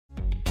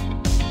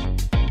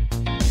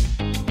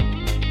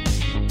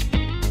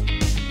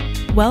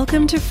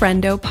Welcome to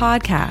Friendo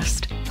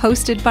Podcast,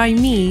 hosted by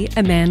me,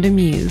 Amanda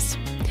Muse.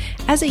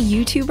 As a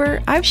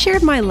YouTuber, I've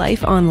shared my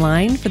life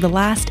online for the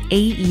last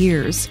 8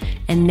 years,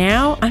 and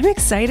now I'm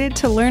excited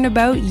to learn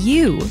about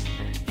you.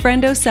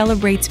 Friendo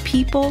celebrates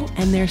people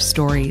and their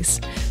stories,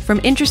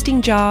 from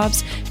interesting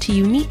jobs to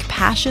unique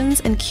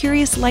passions and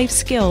curious life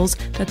skills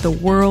that the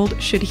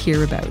world should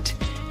hear about.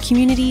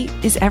 Community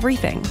is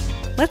everything.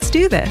 Let's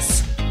do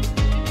this.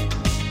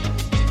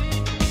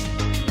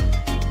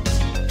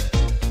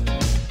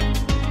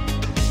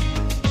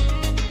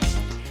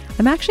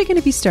 I'm actually going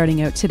to be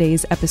starting out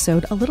today's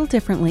episode a little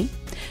differently.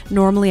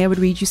 Normally, I would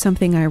read you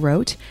something I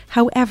wrote.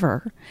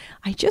 However,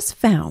 I just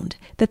found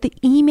that the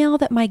email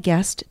that my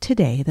guest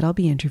today that I'll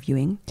be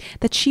interviewing,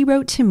 that she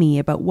wrote to me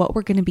about what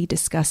we're going to be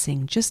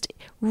discussing, just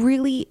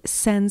really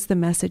sends the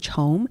message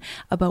home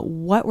about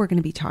what we're going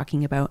to be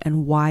talking about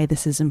and why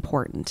this is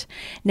important.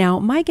 Now,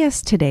 my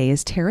guest today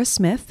is Tara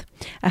Smith,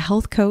 a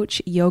health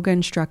coach, yoga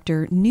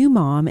instructor, new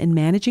mom, and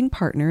managing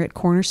partner at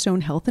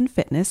Cornerstone Health and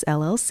Fitness,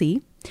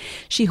 LLC.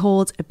 She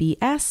holds a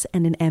BS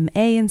and an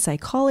MA in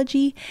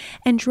psychology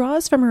and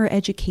draws from her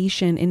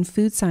education in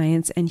food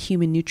science and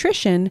human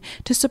nutrition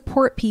to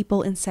support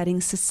people in setting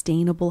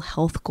sustainable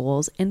health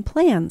goals and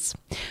plans.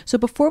 So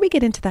before we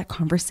get into that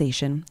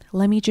conversation,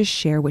 let me just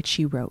share what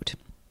she wrote.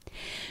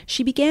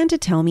 She began to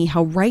tell me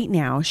how right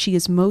now she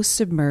is most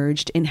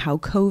submerged in how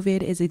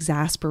COVID is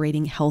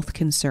exacerbating health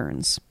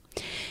concerns.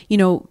 You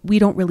know, we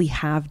don't really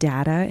have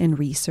data and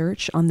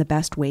research on the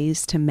best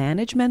ways to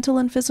manage mental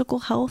and physical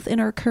health in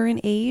our current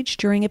age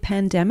during a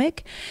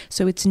pandemic,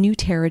 so it's new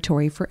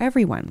territory for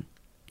everyone.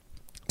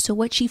 So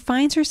what she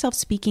finds herself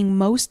speaking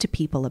most to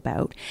people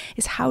about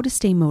is how to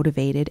stay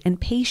motivated and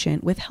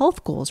patient with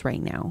health goals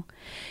right now.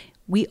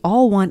 We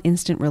all want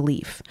instant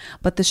relief,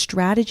 but the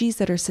strategies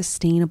that are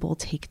sustainable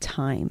take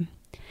time.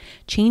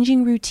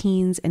 Changing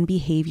routines and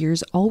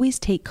behaviors always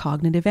take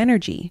cognitive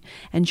energy,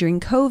 and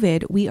during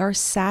COVID, we are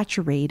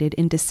saturated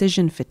in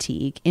decision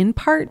fatigue, in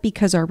part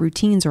because our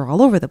routines are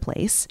all over the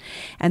place,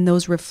 and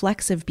those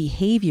reflexive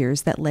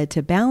behaviors that led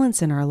to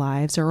balance in our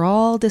lives are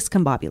all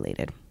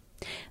discombobulated.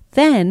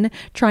 Then,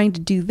 trying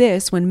to do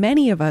this when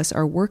many of us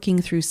are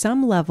working through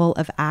some level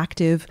of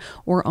active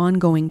or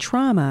ongoing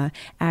trauma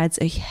adds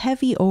a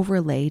heavy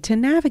overlay to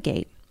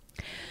navigate.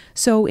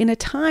 So in a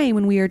time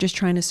when we are just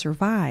trying to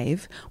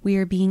survive, we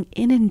are being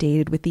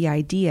inundated with the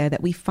idea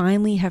that we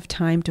finally have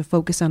time to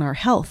focus on our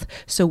health,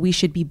 so we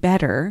should be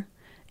better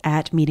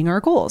at meeting our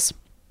goals.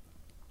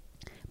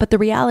 But the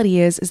reality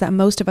is that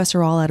most of us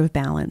are all out of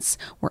balance.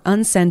 We're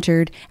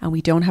uncentered and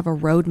we don't have a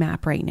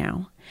roadmap right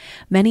now.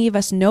 Many of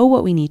us know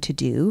what we need to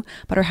do,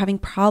 but are having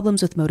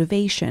problems with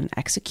motivation,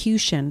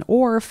 execution,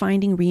 or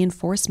finding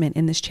reinforcement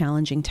in this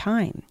challenging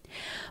time.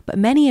 But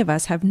many of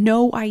us have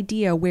no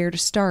idea where to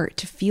start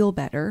to feel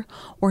better,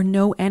 or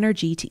no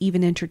energy to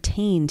even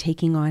entertain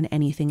taking on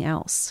anything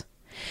else.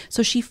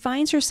 So she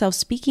finds herself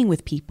speaking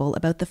with people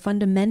about the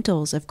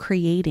fundamentals of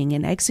creating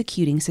and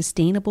executing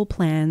sustainable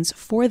plans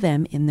for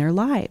them in their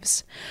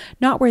lives.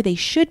 Not where they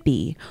should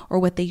be or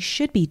what they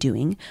should be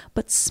doing,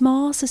 but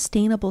small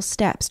sustainable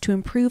steps to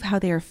improve how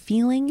they are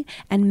feeling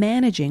and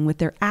managing with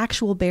their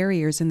actual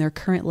barriers in their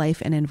current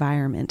life and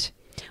environment,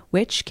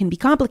 which can be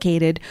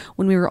complicated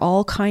when we are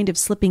all kind of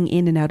slipping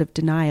in and out of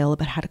denial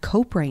about how to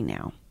cope right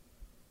now.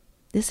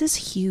 This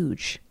is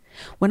huge.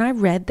 When I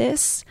read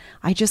this,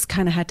 I just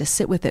kind of had to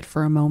sit with it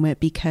for a moment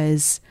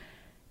because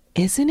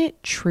isn't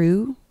it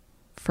true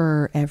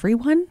for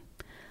everyone?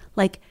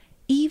 Like,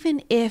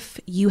 even if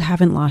you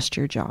haven't lost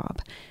your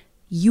job,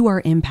 you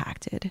are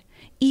impacted.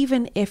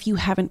 Even if you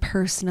haven't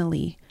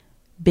personally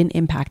been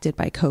impacted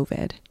by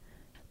COVID,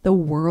 the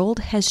world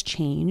has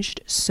changed.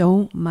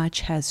 So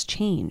much has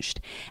changed.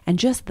 And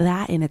just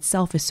that in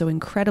itself is so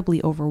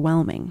incredibly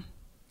overwhelming.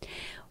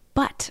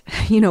 But,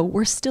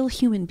 we're still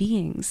human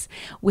beings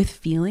with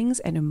feelings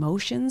and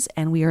emotions,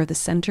 and we are the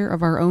center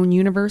of our own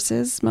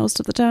universes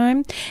most of the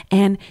time.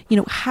 And,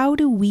 how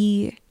do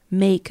we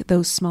make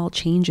those small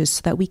changes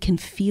so that we can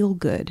feel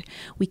good?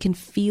 We can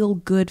feel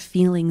good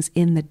feelings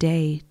in the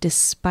day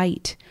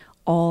despite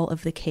all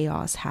of the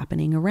chaos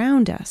happening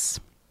around us.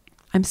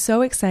 I'm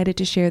so excited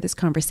to share this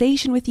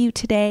conversation with you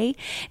today.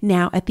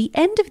 Now, at the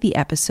end of the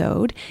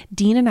episode,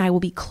 Dean and I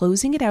will be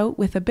closing it out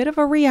with a bit of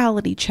a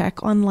reality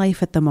check on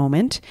life at the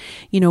moment.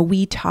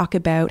 We talk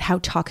about how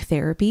talk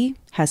therapy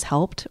has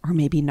helped or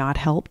maybe not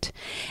helped,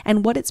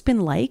 and what it's been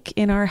like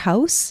in our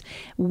house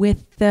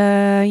with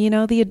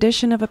the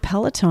addition of a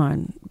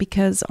Peloton,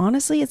 because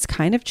honestly, it's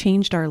kind of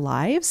changed our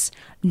lives,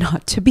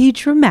 not to be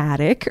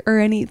dramatic or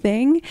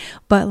anything,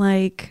 but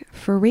like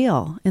for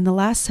real. In the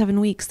last 7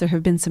 weeks, there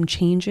have been some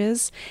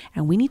changes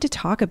and we need to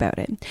talk about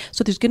it.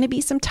 So there's going to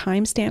be some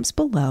timestamps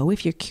below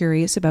if you're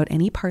curious about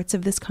any parts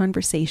of this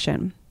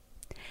conversation.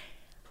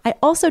 I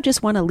also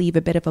just want to leave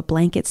a bit of a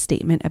blanket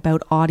statement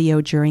about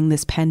audio during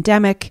this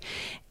pandemic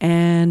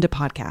and a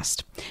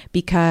podcast,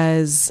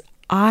 because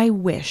I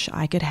wish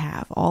I could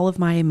have all of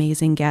my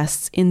amazing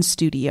guests in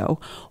studio,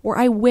 or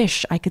I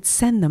wish I could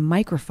send them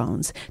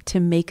microphones to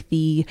make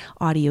the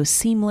audio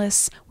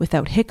seamless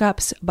without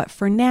hiccups. But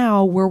for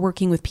now, we're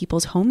working with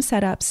people's home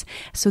setups,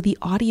 so the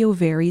audio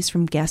varies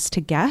from guest to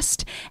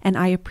guest. And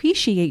I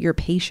appreciate your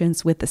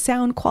patience with the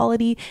sound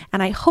quality,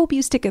 and I hope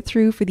you stick it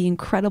through for the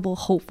incredible,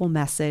 hopeful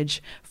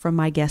message from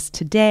my guest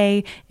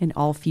today and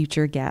all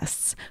future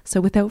guests.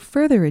 So without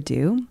further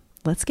ado,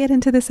 let's get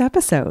into this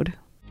episode.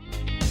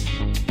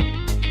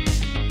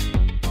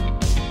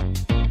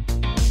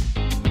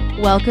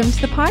 Welcome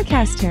to the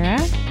podcast, Tara.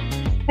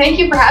 Thank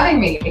you for having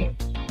me.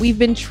 We've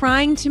been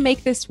trying to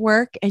make this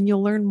work, and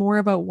you'll learn more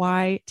about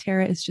why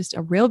Tara is just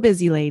a real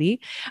busy lady.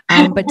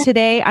 But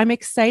today I'm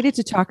excited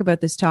to talk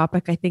about this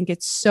topic. I think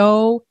it's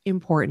so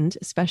important,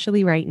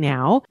 especially right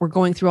now. We're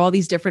going through all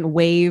these different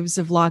waves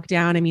of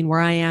lockdown. I mean, where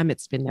I am,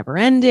 it's been never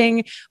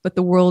ending, but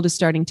the world is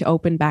starting to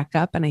open back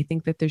up. And I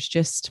think that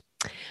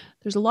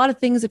there's a lot of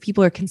things that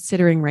people are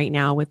considering right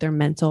now with their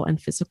mental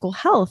and physical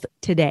health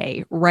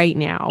today, right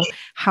now,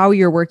 how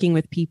you're working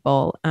with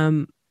people.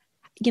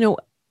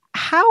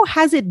 How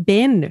has it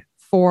been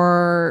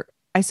for,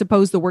 I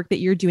suppose, the work that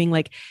you're doing?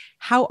 Like,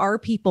 how are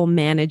people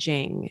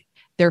managing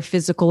their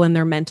physical and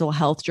their mental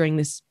health during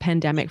this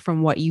pandemic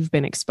from what you've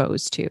been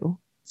exposed to?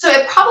 So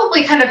it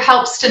probably kind of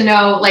helps to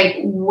know like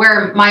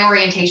where my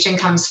orientation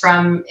comes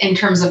from in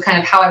terms of kind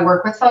of how I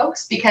work with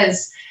folks,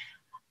 because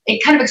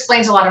it kind of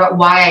explains a lot about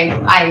why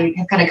I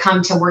have kind of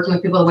come to working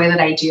with people the way that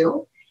I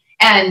do.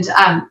 And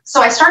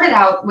so I started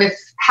out with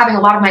having a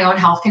lot of my own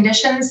health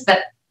conditions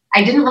that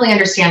I didn't really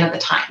understand at the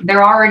time.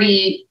 There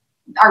already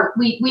are,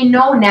 we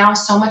know now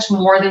so much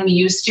more than we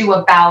used to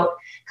about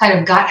kind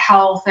of gut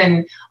health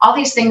and all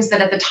these things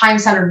that at the time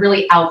sounded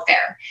really out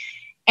there.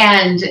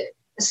 And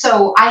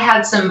so I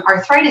had some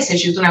arthritis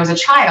issues when I was a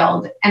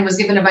child and was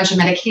given a bunch of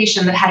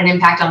medication that had an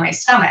impact on my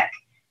stomach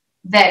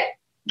that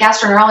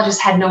gastroenterologists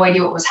had no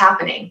idea what was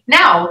happening.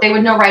 Now they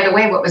would know right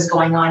away what was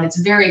going on. It's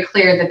very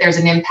clear that there's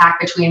an impact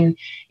between,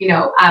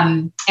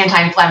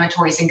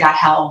 anti-inflammatories and gut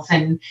health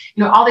and,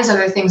 all these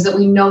other things that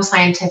we know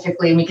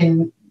scientifically we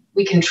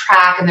can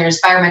track, and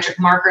there's biometric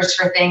markers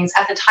for things.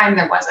 At the time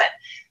there wasn't.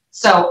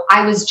 So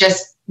I was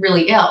just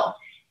really ill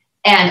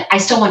and I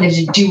still wanted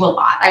to do a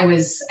lot.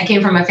 I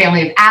came from a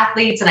family of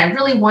athletes and I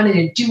really wanted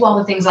to do all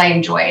the things I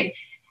enjoyed.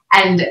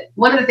 And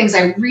one of the things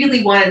I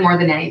really wanted more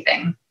than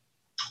anything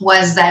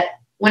was that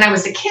when I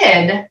was a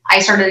kid, I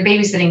started a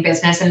babysitting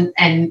business and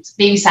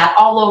babysat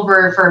all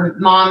over for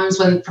moms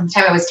from the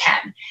time I was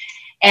 10,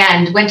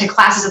 and went to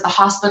classes at the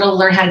hospital,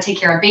 learned how to take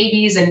care of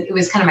babies. And it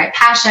was kind of my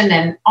passion,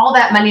 and all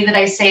that money that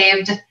I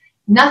saved,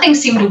 nothing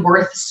seemed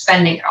worth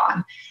spending it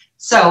on.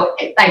 So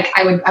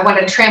I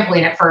wanted a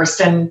trampoline at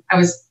first, and I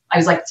was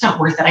like, it's not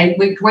worth it. I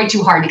worked way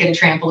too hard to get a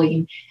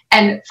trampoline.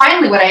 And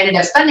finally, what I ended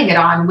up spending it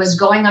on was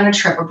going on a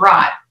trip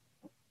abroad.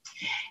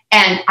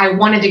 And I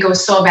wanted to go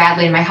so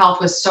badly, and my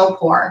health was so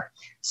poor.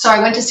 So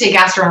I went to see a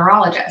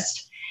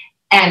gastroenterologist,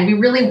 and we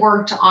really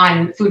worked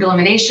on food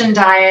elimination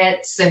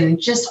diets and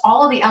just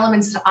all of the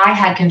elements that I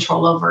had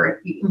control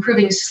over,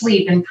 improving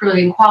sleep,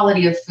 improving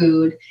quality of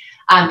food,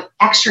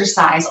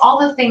 exercise, all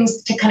the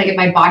things to kind of get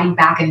my body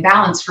back in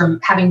balance from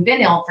having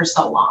been ill for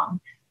so long.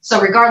 So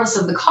regardless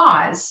of the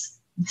cause,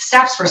 the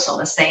steps were still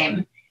the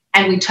same,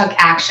 and we took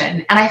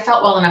action, and I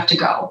felt well enough to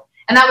go.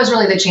 And that was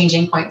really the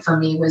changing point for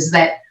me, was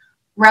that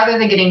rather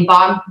than getting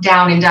bogged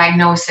down in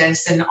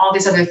diagnosis and all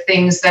these other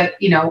things that,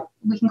 we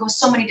can go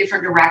so many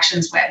different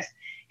directions with,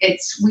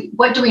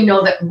 what do we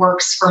know that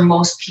works for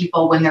most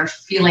people when they're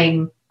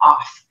feeling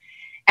off?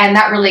 And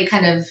that really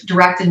kind of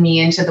directed me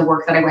into the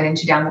work that I went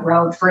into down the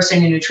road, first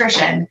into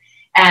nutrition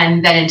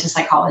and then into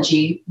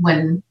psychology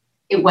when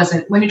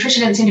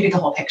nutrition didn't seem to be the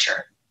whole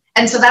picture.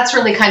 And so that's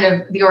really kind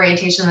of the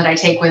orientation that I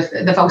take with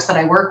the folks that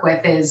I work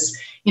with is,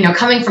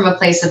 coming from a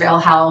place of ill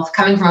health,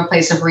 coming from a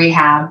place of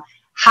rehab,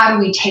 how do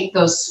we take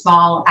those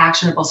small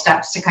actionable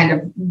steps to kind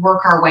of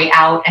work our way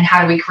out, and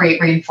how do we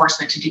create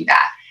reinforcement to do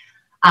that?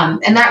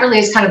 And that really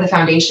is kind of the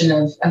foundation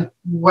of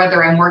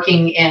whether I'm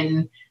working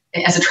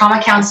as a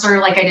trauma counselor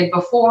like I did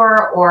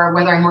before, or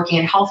whether I'm working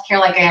in healthcare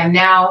like I am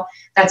now.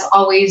 That's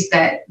always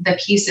the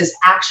piece is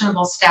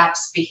actionable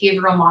steps,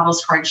 behavioral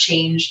models toward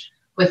change,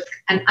 with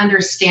an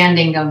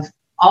understanding of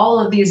all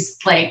of these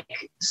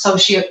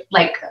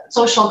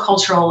social,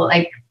 cultural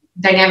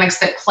dynamics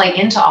that play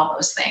into all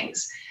those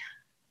things.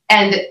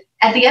 And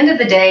at the end of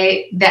the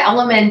day, the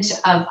element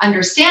of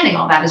understanding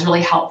all that is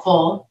really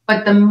helpful.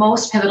 But the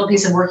most pivotal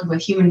piece of working with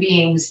human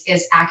beings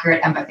is accurate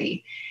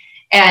empathy.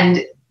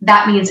 And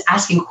that means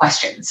asking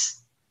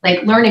questions,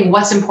 like learning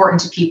what's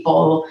important to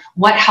people,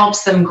 what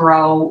helps them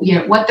grow,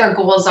 what their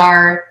goals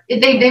are.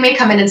 They may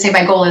come in and say,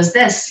 my goal is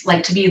this,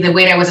 like to be the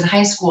weight I was in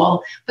high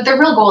school, but their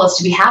real goal is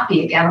to be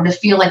happy again or to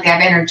feel like they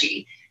have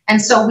energy.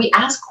 And so we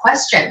ask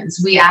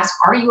questions. We ask,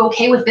 are you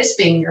okay with this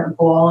being your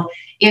goal?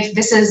 If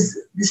this is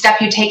the step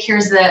you take,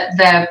 here's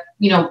the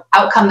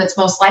outcome that's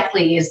most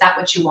likely. Is that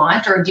what you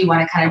want? Or do you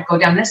want to kind of go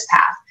down this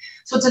path?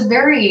 So it's a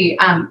very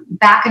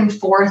back and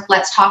forth.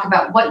 Let's talk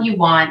about what you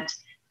want.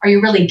 Are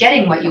you really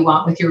getting what you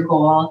want with your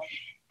goal?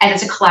 and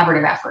it's a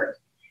collaborative effort.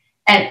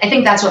 And I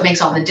think that's what makes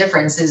all the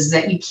difference, is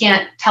that you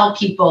can't tell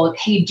people,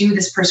 hey, do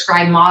this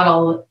prescribed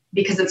model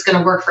because it's going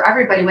to work for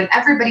everybody, when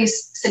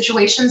everybody's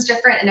situation is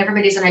different and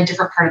everybody's in a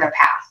different part of their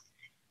path.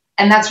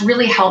 And that's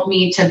really helped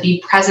me to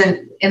be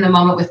present in the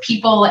moment with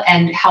people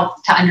and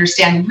help to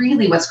understand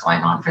really what's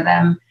going on for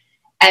them.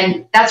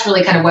 And that's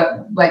really kind of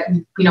what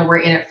we're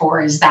in it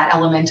for, is that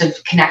element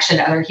of connection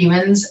to other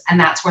humans. And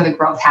that's where the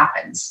growth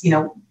happens.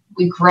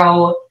 We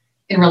grow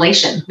in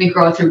relation. We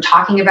grow through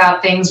talking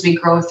about things. We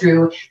grow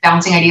through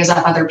bouncing ideas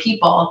off other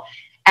people.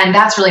 And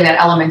that's really that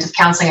element of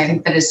counseling, I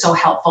think, that is so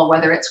helpful,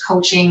 whether it's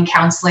coaching,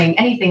 counseling,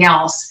 anything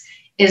else,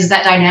 is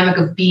that dynamic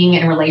of being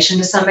in relation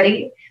to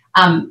somebody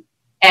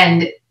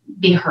and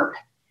being heard.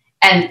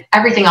 And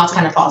everything else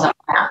kind of falls out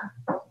of that.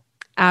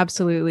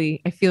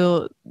 Absolutely. I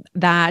feel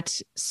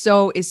that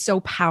is so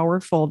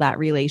powerful, that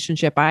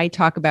relationship. I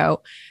talk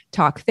about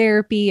talk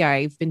therapy.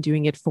 I've been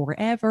doing it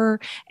forever.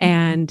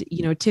 And,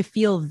 to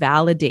feel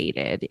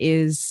validated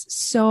is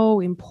so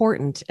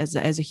important as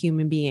a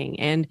human being.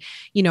 And,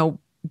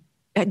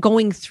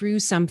 going through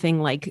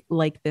something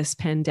like this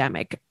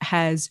pandemic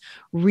has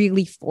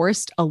really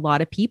forced a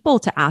lot of people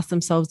to ask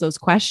themselves those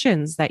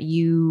questions that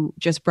you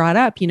just brought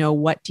up.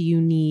 What do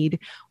you need?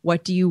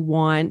 What do you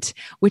want?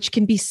 Which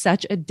can be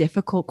such a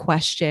difficult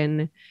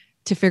question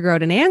to figure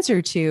out an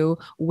answer to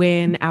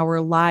when our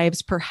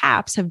lives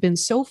perhaps have been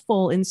so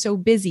full and so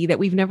busy that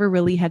we've never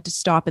really had to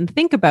stop and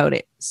think about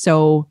it.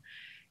 So,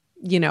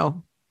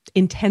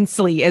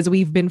 intensely as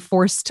we've been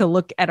forced to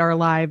look at our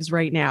lives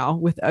right now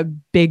with a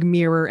big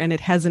mirror, and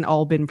it hasn't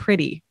all been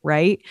pretty,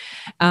 right?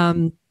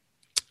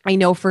 I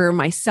know for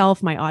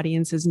myself, my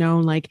audience has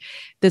known, like,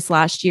 this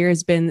last year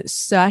has been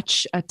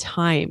such a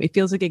time. It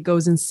feels like it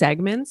goes in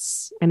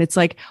segments, and it's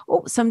like,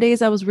 some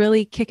days I was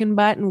really kicking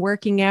butt and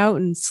working out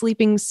and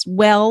sleeping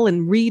well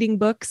and reading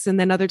books. And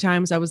then other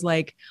times I was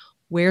like,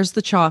 where's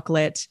the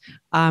chocolate?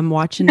 I'm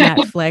watching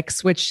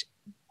Netflix, which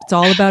it's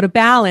all about a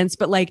balance.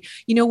 But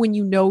when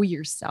you know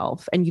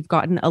yourself and you've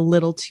gotten a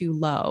little too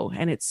low,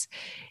 and it's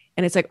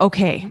like,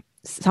 okay,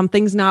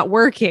 something's not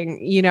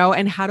working,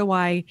 and how do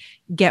I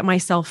get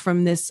myself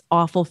from this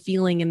awful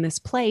feeling in this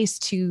place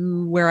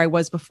to where I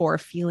was before,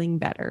 feeling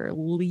better,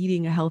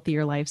 leading a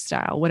healthier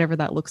lifestyle, whatever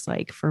that looks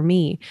like for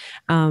me.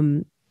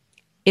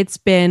 It's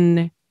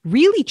been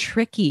really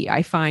tricky,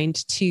 I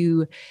find,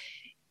 to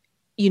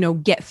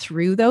get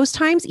through those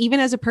times,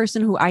 even as a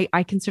person who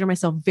I consider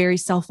myself very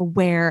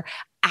self-aware,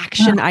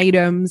 action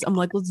items. I'm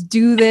like, let's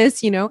do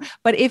this,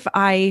 but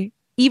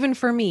even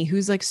for me,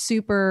 who's like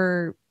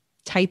super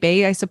type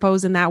A, I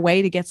suppose, in that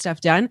way to get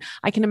stuff done,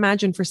 I can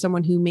imagine for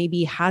someone who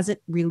maybe hasn't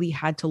really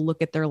had to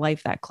look at their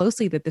life that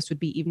closely, that this would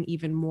be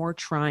even more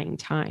trying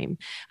time.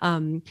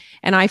 And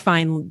I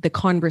find the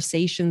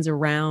conversations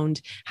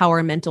around how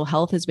our mental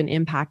health has been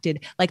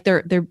impacted, like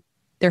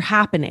they're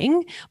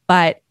happening,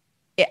 but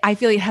I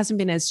feel like it hasn't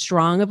been as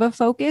strong of a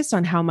focus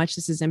on how much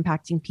this is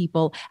impacting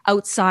people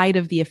outside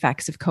of the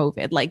effects of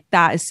COVID. Like,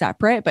 that is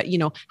separate, but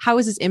how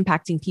is this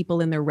impacting people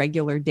in their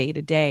regular day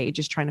to day,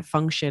 just trying to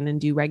function and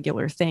do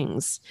regular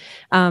things?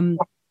 I'm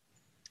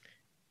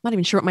not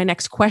even sure what my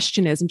next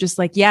question is. I'm just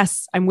like,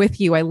 yes, I'm with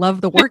you. I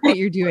love the work that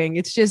you're doing.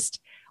 It's just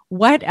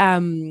what,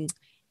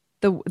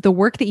 the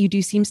work that you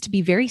do seems to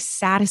be very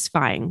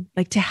satisfying,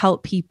 like to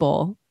help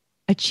people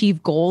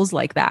achieve goals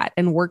like that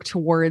and work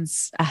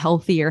towards a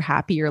healthier,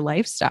 happier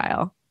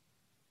lifestyle.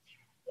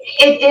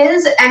 It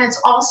is. And it's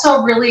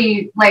also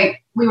really,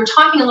 like, we were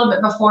talking a little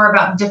bit before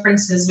about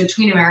differences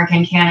between America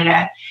and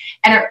Canada,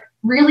 and it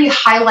really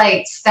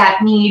highlights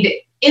that need.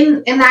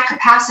 In that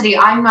capacity,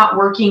 I'm not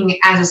working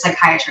as a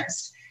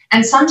psychiatrist.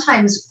 And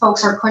sometimes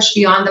folks are pushed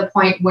beyond the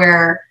point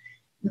where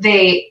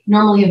they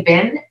normally have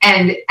been.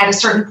 And at a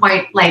certain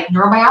point, like,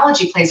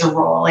 neurobiology plays a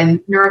role and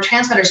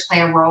neurotransmitters play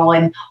a role,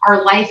 and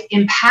our life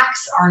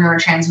impacts our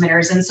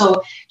neurotransmitters. And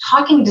so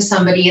talking to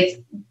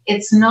somebody,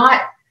 it's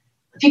not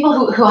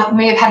people who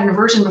may have had an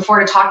aversion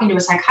before to talking to a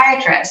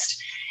psychiatrist,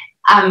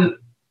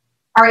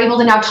 are able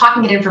to now talk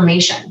and get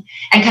information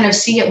and kind of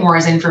see it more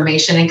as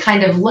information, and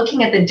kind of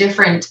looking at the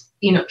different,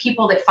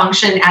 people that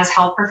function as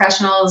health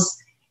professionals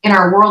in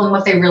our world and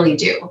what they really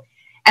do.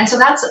 And so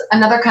that's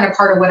another kind of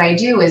part of what I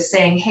do, is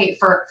saying, hey,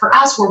 for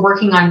us, we're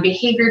working on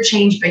behavior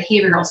change,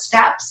 behavioral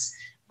steps,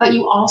 but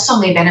you also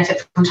may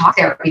benefit from talk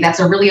therapy. That's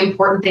a really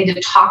important thing to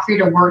talk through,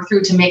 to work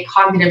through, to make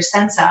cognitive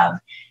sense of.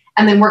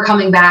 And then we're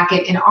coming back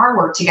in our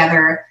work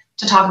together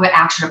to talk about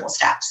actionable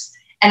steps.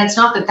 And it's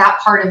not that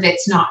part of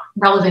it's not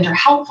relevant or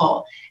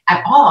helpful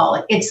at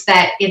all. It's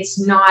that it's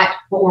not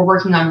what we're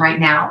working on right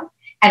now.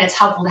 And it's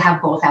helpful to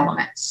have both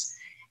elements.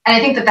 And I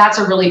think that that's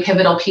a really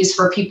pivotal piece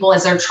for people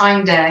as they're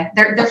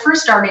they're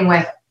first starting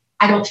with,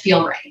 I don't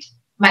feel right.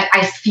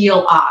 I feel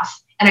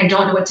off, and I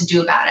don't know what to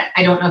do about it.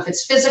 I don't know if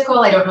it's physical.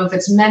 I don't know if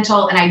it's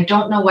mental, and I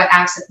don't know what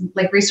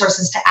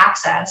resources to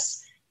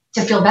access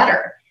to feel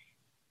better.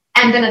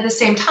 And then at the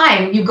same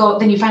time, you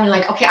finally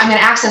like, okay, I'm going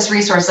to access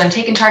resources. I'm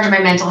taking charge of my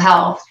mental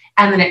health.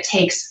 And then it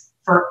takes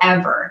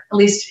forever, at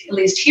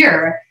least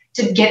here,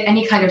 to get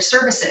any kind of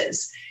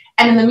services.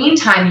 And in the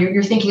meantime,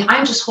 you're thinking,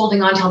 I'm just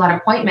holding on to that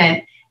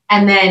appointment.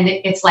 And then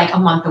it's like a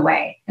month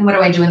away. And what do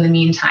I do in the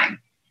meantime?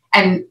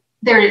 And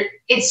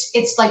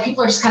it's like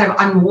people are just kind of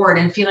unmoored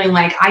and feeling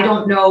like, I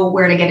don't know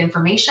where to get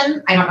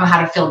information. I don't know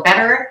how to feel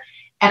better.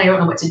 And I don't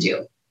know what to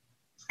do.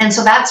 And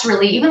so that's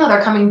really, even though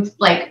they're coming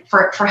like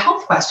for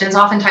health questions,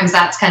 oftentimes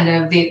that's kind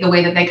of the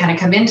way that they kind of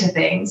come into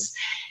things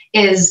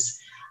is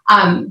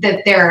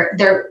that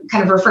they're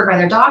kind of referred by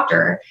their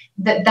doctor,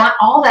 that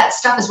all that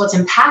stuff is what's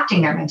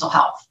impacting their mental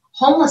health.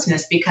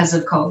 Homelessness because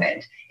of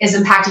COVID is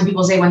impacting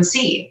people's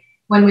A1C.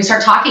 When we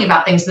start talking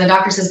about things and the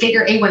doctor says, get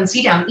your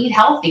A1C down, eat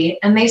healthy.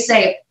 And they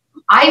say,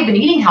 I've been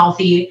eating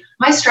healthy.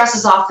 My stress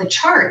is off the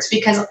charts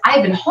because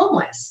I've been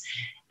homeless.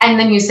 And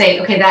then you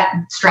say, okay, that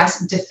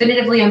stress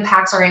definitively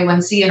impacts our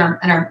A1C and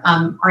our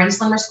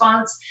insulin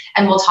response.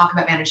 And we'll talk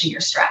about managing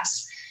your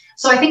stress.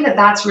 So I think that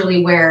that's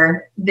really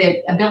where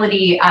the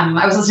ability,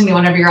 I was listening to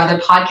one of your other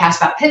podcasts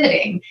about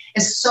pivoting,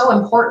 is so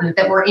important,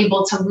 that we're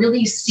able to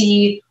really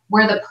see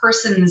where the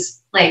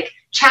person's like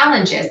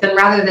challenge is, then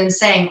rather than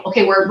saying,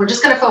 okay, we're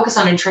just going to focus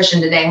on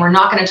nutrition today, and we're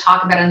not going to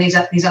talk about any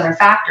of these other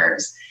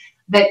factors,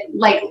 that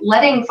like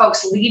letting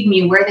folks lead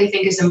me where they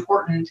think is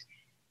important.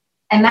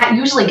 And that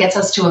usually gets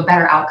us to a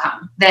better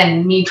outcome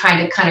than me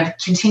trying to kind of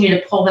continue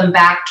to pull them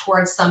back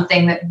towards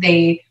something that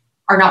they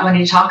are not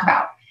wanting to talk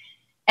about.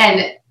 And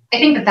I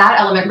think that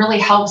element really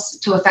helps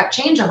to affect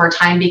change over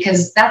time,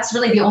 because that's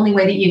really the only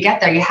way that you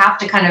get there. You have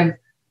to kind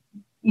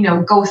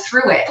of, go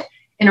through it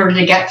in order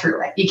to get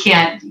through it. You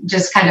can't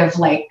just kind of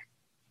like,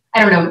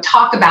 I don't know,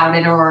 talk about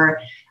it or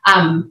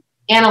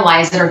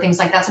analyze it or things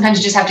like that. Sometimes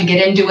you just have to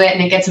get into it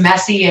and it gets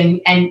messy,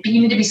 and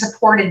you need to be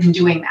supported in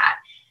doing that.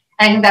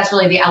 And I think that's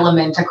really the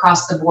element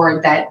across the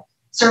board that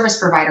service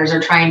providers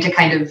are trying to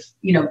kind of,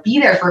 be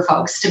there for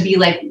folks, to be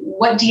like,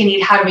 what do you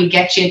need? How do we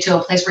get you to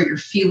a place where you're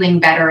feeling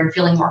better and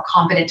feeling more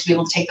competent to be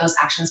able to take those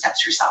action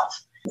steps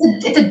yourself?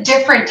 It's a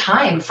different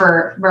time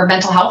for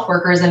mental health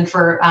workers and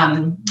for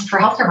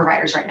healthcare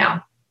providers right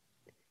now.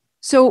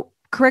 So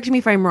correct me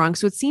if I'm wrong.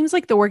 So it seems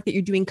like the work that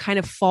you're doing kind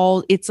of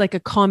it's like a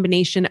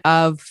combination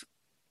of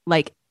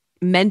like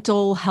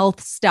mental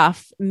health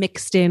stuff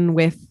mixed in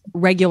with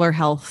regular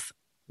health.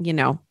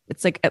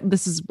 It's like,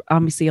 this is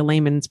obviously a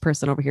layman's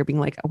person over here being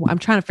like, oh, I'm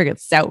trying to figure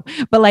this out.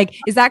 But like,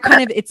 is that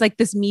kind of, it's like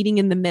this meeting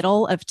in the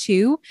middle of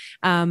two,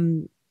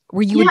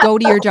 where you would go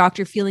to your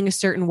doctor feeling a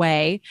certain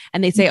way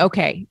and they say,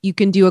 okay, you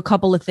can do a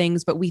couple of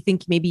things, but we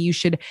think maybe you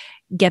should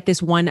get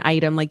this one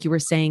item, like you were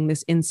saying,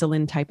 this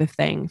insulin type of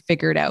thing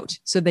figured out.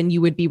 So then you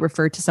would be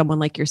referred to someone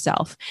like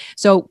yourself.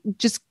 So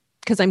just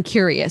because I'm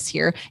curious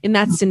here, in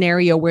that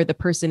scenario where the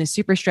person is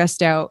super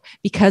stressed out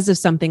because of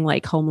something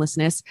like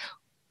homelessness,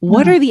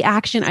 what are the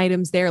action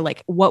items there?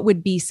 Like, what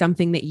would be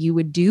something that you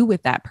would do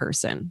with that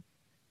person?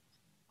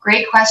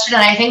 Great question.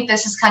 And I think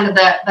this is kind of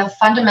the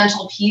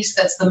fundamental piece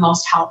that's the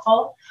most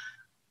helpful,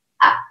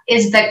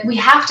 is that we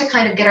have to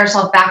kind of get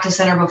ourselves back to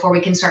center before we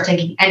can start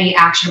taking any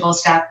actionable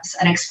steps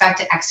and expect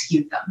to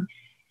execute them.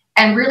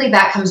 And really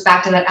that comes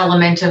back to that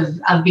element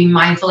of being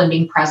mindful and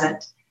being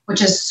present,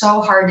 which is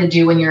so hard to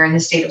do when you're in the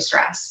state of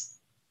stress.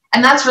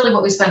 And that's really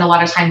what we spend a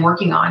lot of time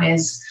working on,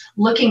 is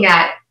looking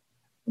at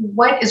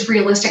what is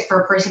realistic for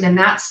a person in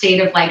that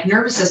state of like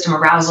nervous system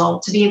arousal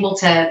to be able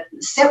to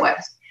sit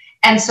with.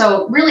 And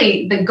so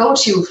really the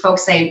go-to,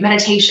 folks say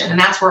meditation, and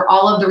that's where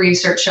all of the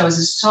research shows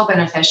is so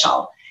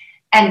beneficial.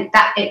 And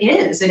that it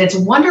is, and it's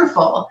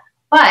wonderful,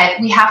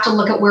 but we have to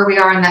look at where we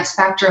are in that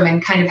spectrum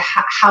and kind of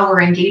how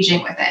we're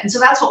engaging with it. And so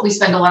that's what we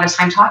spend a lot of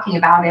time talking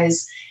about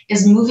is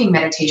moving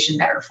meditation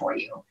better for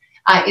you,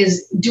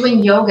 is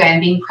doing yoga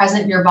and being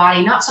present in your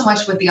body, not so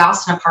much with the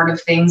asana part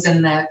of things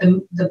and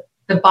the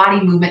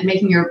body movement,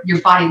 making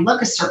your body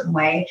look a certain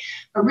way,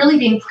 but really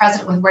being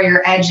present with where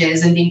your edge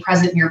is and being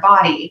present in your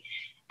body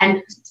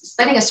and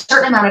spending a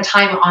certain amount of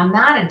time on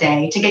that a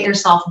day to get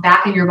yourself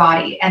back in your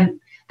body. And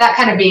that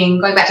kind of being,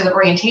 going back to the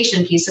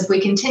orientation piece, if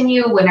we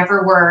continue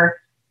whenever we're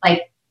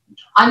like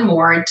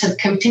unmoored to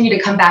continue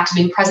to come back to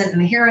being present in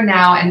the here and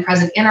now and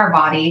present in our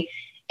body,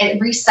 it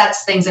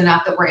resets things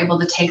enough that we're able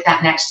to take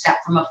that next step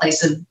from a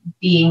place of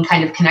being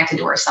kind of connected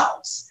to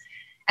ourselves.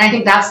 And I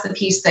think that's the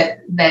piece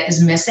that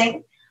is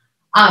missing.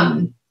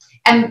 And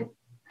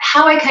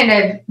how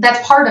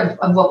that's part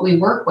of what we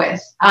work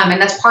with.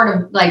 And that's part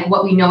of like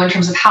what we know in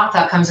terms of health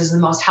outcomes is the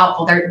most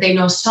helpful. They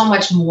know so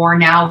much more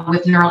now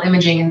with neural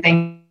imaging and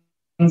things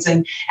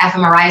and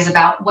fMRIs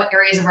about what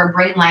areas of our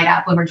brain light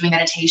up when we're doing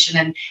meditation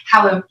and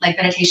how like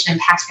meditation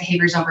impacts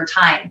behaviors over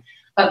time.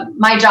 But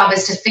my job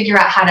is to figure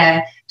out how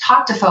to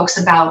talk to folks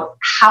about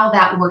how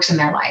that works in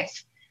their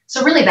life.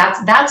 So really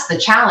that's the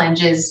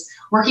challenge, is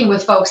working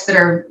with folks that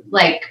are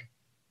like,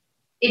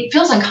 it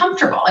feels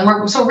uncomfortable. And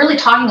we're really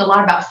talking a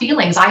lot about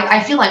feelings.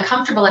 I feel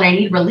uncomfortable and I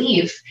need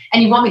relief.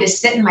 And you want me to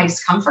sit in my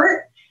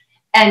discomfort?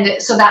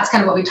 And so that's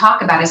kind of what we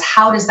talk about, is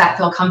how does that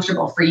feel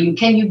comfortable for you?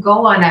 Can you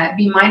go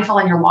be mindful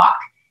on your walk?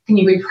 Can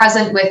you be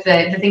present with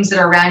the things that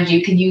are around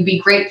you? Can you be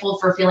grateful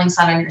for feeling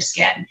sun on your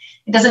skin?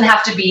 It doesn't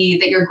have to be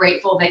that you're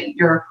grateful that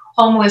you're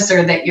homeless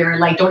or that you're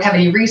like, don't have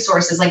any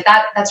resources like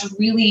that. That's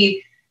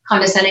really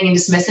condescending and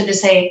dismissive to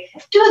say,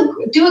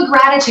 do a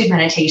gratitude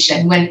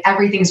meditation when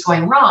everything's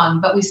going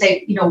wrong. But we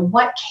say,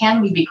 what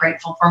can we be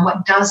grateful for and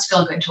what does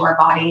feel good to our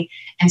body,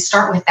 and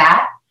start with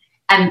that.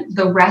 And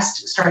the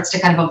rest starts to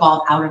kind of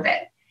evolve out of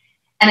it.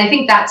 And I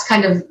think that's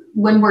kind of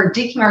when we're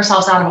digging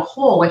ourselves out of a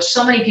hole, which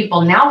so many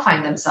people now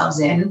find themselves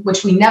in,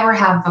 which we never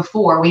have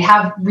before. We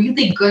have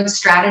really good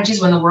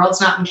strategies when the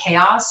world's not in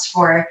chaos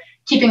for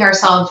keeping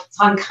ourselves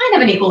on kind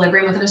of an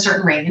equilibrium within a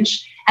certain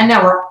range. And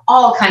now we're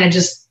all kind of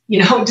just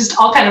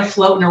all kind of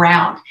floating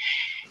around.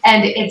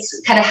 And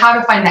it's kind of how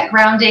to find that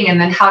grounding and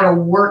then how to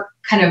work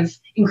kind of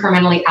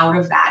incrementally out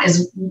of that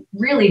is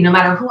really, no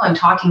matter who I'm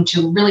talking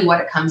to, really what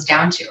it comes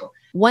down to.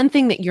 One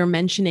thing that you're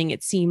mentioning,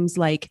 it seems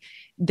like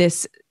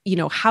this,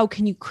 how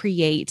can you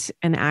create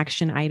an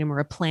action item or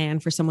a plan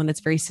for someone that's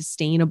very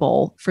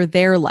sustainable for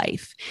their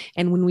life?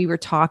 And when we were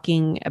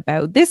talking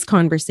about this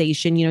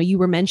conversation, you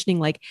were mentioning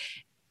like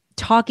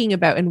talking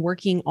about and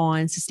working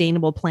on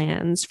sustainable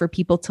plans for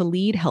people to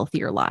lead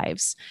healthier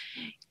lives.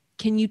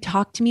 Can you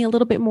talk to me a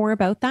little bit more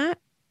about that?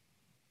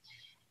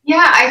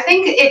 Yeah, I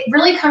think it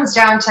really comes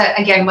down to,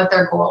 again, what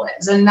their goal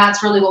is. And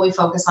that's really what we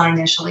focus on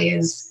initially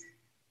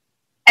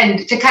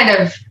and to kind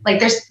of like,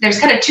 there's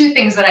kind of two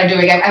things that I'm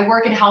doing. I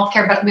work in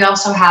healthcare, but we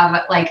also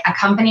have like a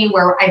company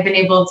where I've been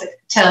able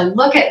to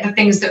look at the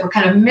things that were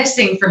kind of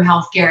missing from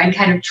healthcare and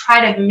kind of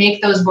try to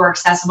make those more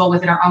accessible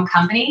within our own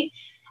company.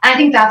 And I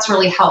think that's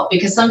really helped,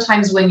 because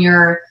sometimes when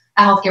you're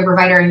a healthcare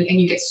provider and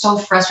you get so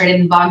frustrated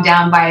and bogged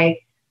down by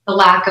the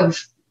lack of,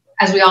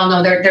 as we all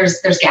know, there's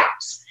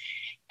gaps.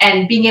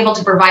 And being able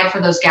to provide for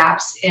those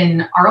gaps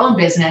in our own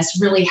business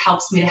really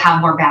helps me to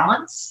have more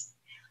balance.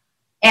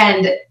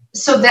 And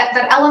so that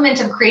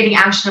element of creating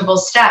actionable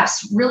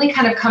steps really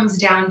kind of comes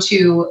down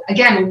to,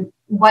 again,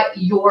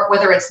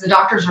 whether it's the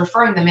doctors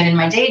referring them in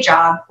my day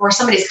job, or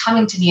somebody's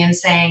coming to me and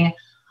saying,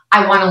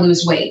 I want to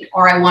lose weight,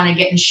 or I want to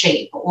get in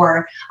shape,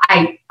 or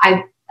I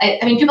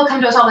mean, people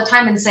come to us all the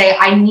time and say,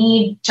 I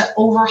need to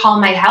overhaul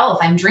my health.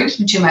 I'm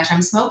drinking too much.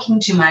 I'm smoking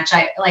too much.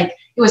 It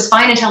was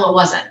fine until it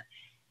wasn't.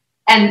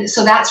 And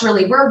so that's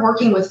really, we're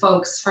working with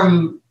folks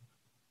from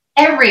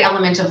every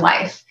element of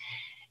life,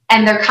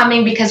 and they're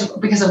coming because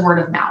of word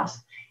of mouth.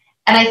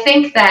 And I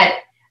think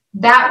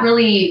that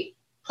really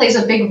plays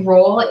a big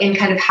role in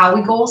kind of how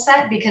we goal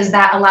set, because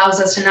that allows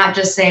us to not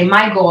just say,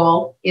 my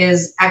goal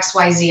is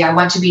XYZ. I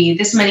want to be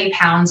this many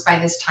pounds by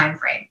this time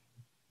frame.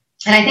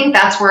 And I think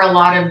that's where a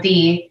lot of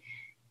the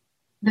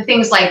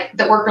things like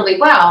that work really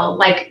well,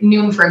 like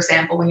Noom, for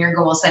example, when you're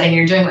goal setting,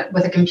 you're doing it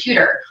with a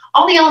computer,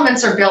 all the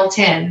elements are built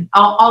in,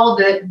 all of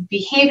the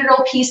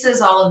behavioral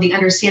pieces, all of the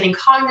understanding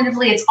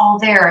cognitively, it's all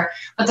there.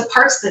 But the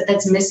parts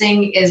that's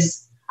missing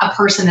is a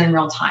person in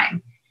real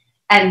time.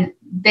 And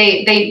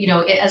they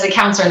as a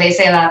counselor, they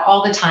say that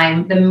all the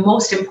time, the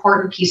most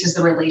important piece is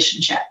the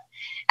relationship.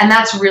 And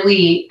that's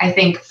really, I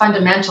think,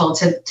 fundamental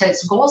to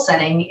goal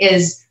setting,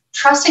 is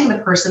trusting the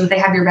person that they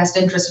have your best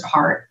interest at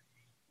heart,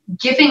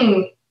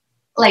 giving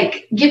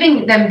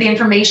them the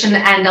information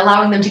and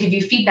allowing them to give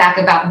you feedback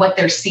about what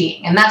they're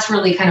seeing. And that's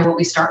really kind of what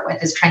we start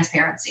with, is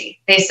transparency.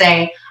 They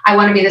say, I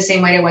want to be the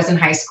same way I was in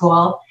high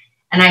school.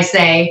 And I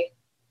say,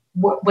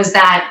 was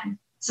that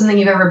something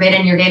you've ever been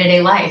in your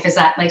day-to-day life? Is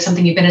that like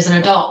something you've been as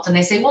an adult? And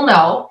they say, well,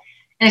 no.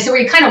 And I say, were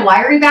you kind of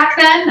wiry back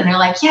then? And they're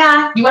like,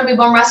 yeah. You want to be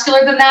more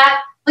muscular than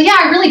that? Well, yeah,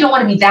 I really don't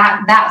want to be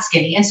that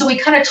skinny. And so we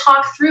kind of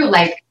talk through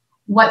like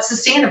what's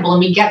sustainable. And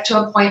we get to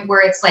a point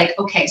where it's like,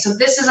 okay, so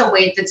this is a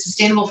weight that's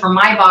sustainable for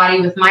my body,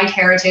 with my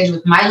heritage,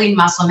 with my lean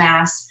muscle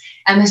mass.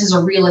 And this is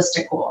a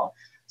realistic goal.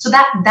 So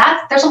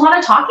that there's a lot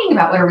of talking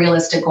about what a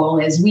realistic goal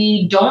is.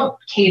 We don't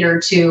cater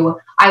to,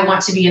 I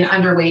want to be an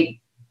underweight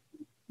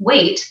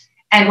weight,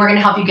 and we're going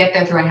to help you get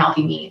there through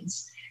unhealthy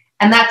means.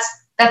 And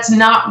that's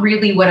not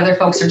really what other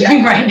folks are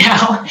doing right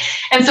now.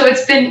 And so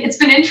it's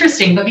been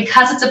interesting, but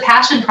because it's a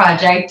passion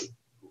project,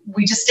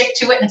 we just stick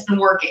to it, and it's been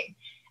working.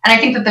 And I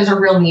think that there's a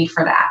real need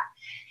for that.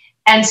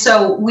 And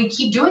so we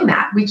keep doing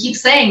that. We keep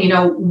saying,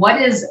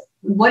 what is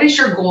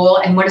your goal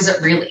and what is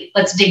it really?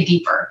 Let's dig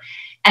deeper.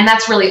 And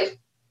that's really,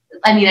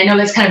 I know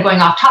that's kind of going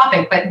off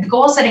topic, but the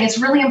goal setting, it's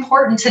really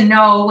important to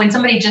know when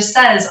somebody just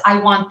says, I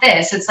want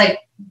this, it's like,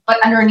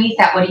 but underneath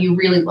that, what are you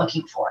really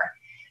looking for?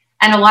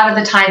 And a lot of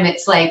the time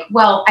it's like,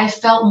 well, I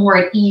felt more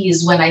at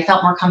ease when I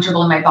felt more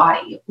comfortable in my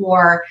body.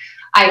 Or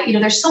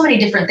there's so many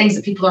different things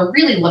that people are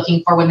really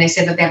looking for when they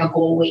say that they have a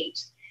goal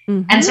weight.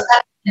 Mm-hmm. And so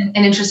that's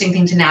an interesting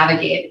thing to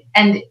navigate.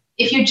 And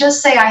if you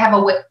just say, I have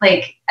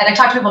and I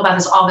talk to people about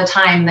this all the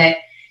time, that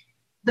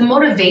the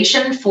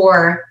motivation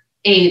for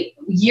a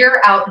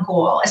year out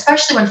goal,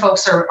 especially when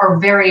folks are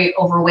very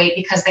overweight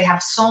because they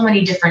have so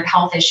many different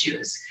health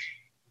issues,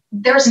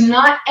 there's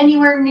not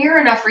anywhere near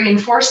enough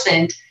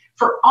reinforcement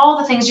for all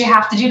the things you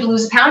have to do to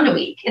lose a pound a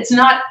week. It's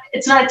not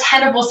a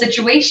tenable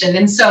situation.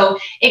 And so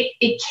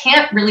it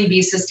can't really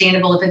be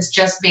sustainable if it's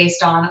just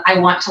based on, I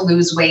want to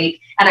lose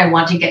weight and I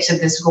want to get to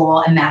this goal,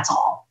 and that's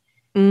all.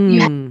 You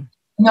have to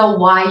know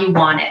why you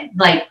want it.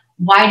 Like,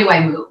 why do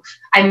I move?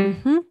 I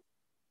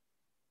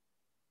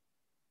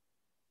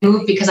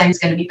move because I'm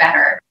going to be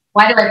better.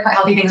 Why do I put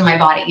healthy things in my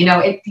body? You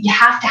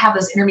have to have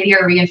those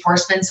intermediary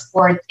reinforcements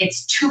or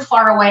it's too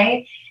far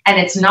away and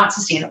it's not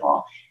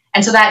sustainable.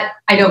 And so that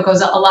I know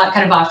goes a lot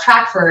kind of off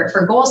track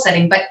for goal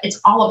setting, but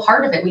it's all a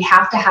part of it. We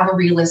have to have a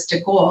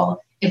realistic goal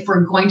if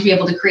we're going to be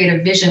able to create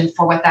a vision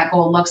for what that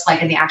goal looks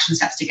like and the action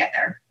steps to get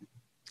there.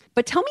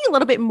 But tell me a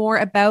little bit more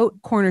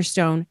about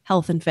Cornerstone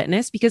Health and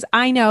Fitness, because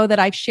I know that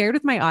I've shared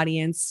with my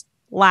audience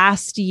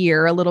last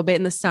year, a little bit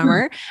in the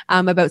summer,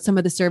 about some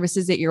of the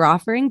services that you're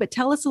offering, but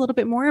tell us a little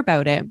bit more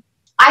about it.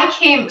 I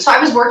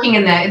was working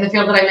in the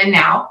field that I'm in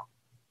now,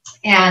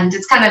 and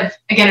it's kind of,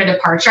 again, a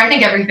departure. I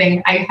think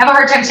I have a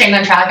hard time staying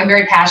on track. I'm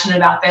very passionate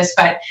about this,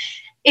 but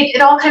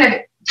it all kind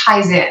of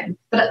ties in.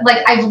 But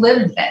like, I've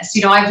lived this,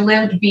 I've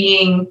lived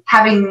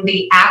having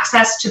the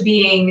access to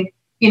being,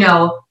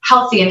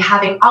 healthy and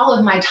having all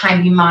of my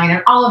time be mine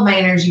and all of my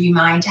energy be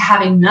mine to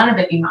having none of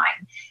it be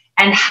mine.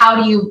 And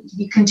how do you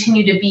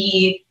continue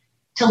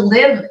to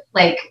live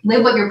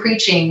what you're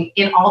preaching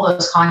in all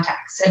those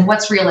contexts and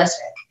what's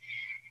realistic?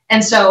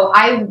 And so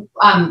I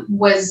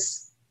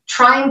was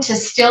trying to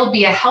still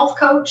be a health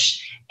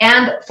coach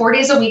and 4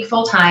 days a week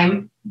full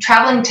time,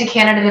 traveling to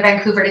Canada to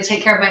Vancouver to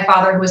take care of my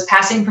father who was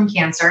passing from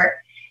cancer,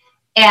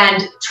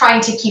 and trying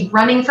to keep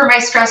running for my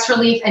stress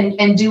relief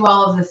and do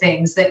all of the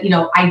things that,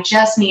 I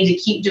just need to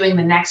keep doing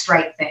the next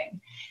right thing.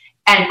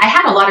 And I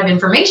had a lot of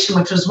information,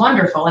 which was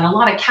wonderful, and a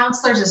lot of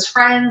counselors as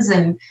friends.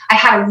 And I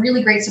had a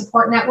really great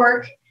support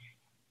network,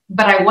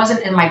 but I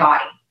wasn't in my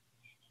body.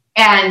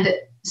 And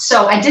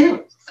so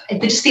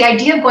just the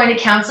idea of going to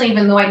counseling,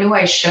 even though I knew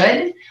I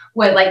should,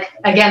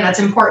 again, that's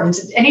important.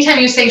 Anytime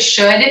you say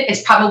should,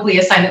 it's probably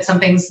a sign that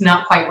something's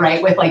not quite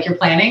right with your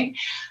planning.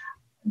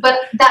 But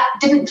that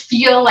didn't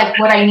feel like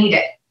what I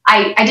needed.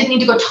 I didn't need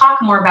to go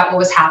talk more about what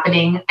was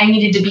happening. I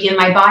needed to be in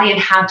my body and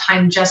have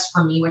time just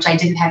for me, which I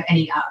didn't have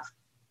any of.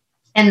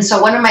 And so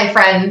one of my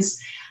friends,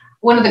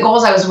 one of the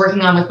goals I was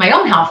working on with my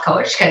own health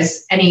coach,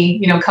 because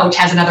any coach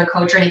has another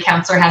coach or any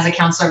counselor has a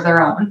counselor of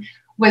their own,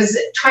 was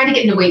trying to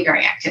get into weight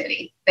bearing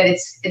activity. That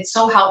it's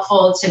so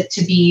helpful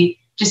to be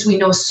we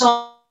know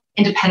so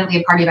independently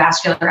of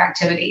cardiovascular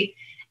activity.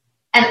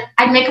 And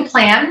I'd make a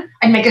plan.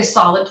 I'd make a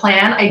solid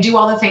plan. I'd do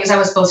all the things I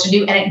was supposed to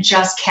do, and it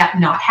just kept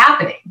not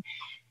happening.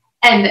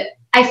 And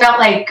I felt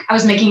like I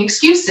was making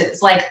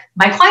excuses. Like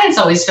my clients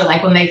always feel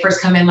like when they first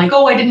come in,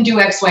 oh, I didn't do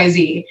X, Y,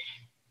 Z.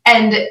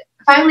 And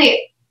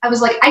finally, I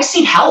was like, I just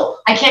need help.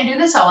 I can't do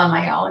this all on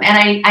my own.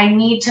 And I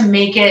need to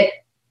make it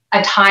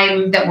a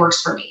time that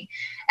works for me.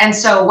 And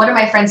so one of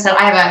my friends said,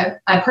 I have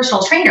a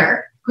personal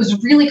trainer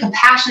who's really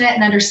compassionate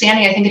and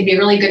understanding. I think it'd be a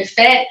really good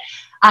fit.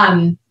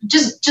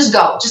 Just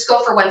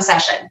go for one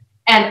session.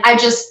 And I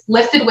just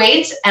lifted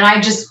weights and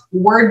I just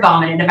word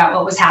vomited about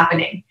what was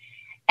happening.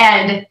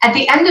 And at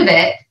the end of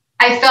it,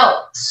 I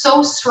felt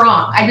so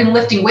strong. I'd been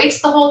lifting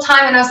weights the whole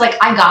time and I was like,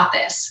 I got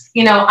this.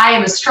 I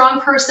am a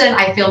strong person.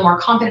 I feel more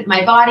confident in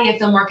my body. I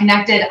feel more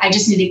connected. I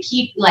just need to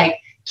keep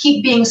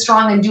being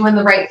strong and doing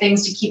the right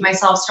things to keep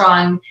myself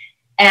strong.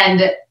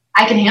 And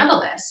I can handle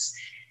this.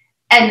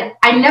 And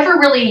I never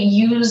really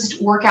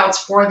used workouts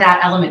for that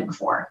element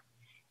before.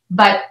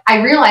 But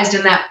I realized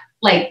in that,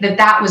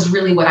 that was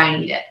really what I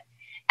needed.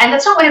 And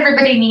that's not what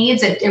everybody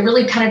needs. It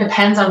really kind of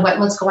depends on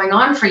what's going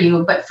on for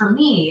you. But for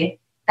me,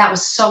 that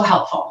was so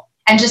helpful.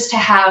 And just to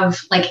have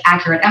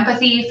accurate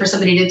empathy for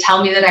somebody to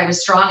tell me that I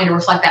was strong and to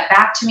reflect that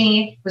back to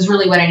me was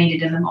really what I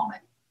needed in the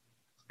moment.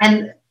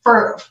 And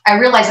I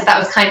realized that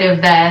was kind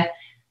of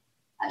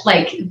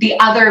the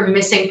other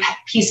missing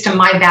piece to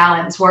my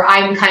balance, where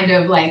I'm kind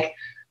of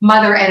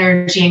mother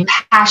energy and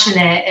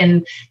passionate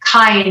and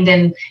kind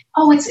and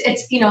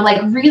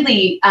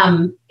really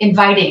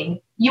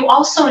inviting. You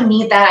also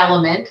need that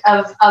element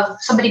of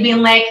somebody being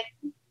like,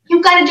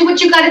 you've got to do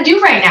what you got to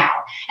do right now.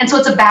 And so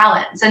it's a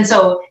balance. And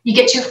so you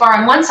get too far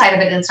on one side of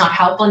it and it's not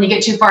helpful, and you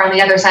get too far on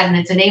the other side and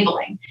it's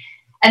enabling.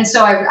 And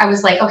so I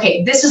was like,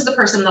 okay, this is the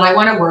person that I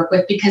want to work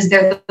with because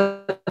they're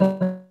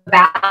the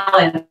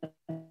balance.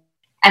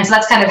 And so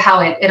that's kind of how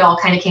it all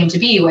kind of came to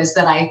be, was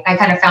that I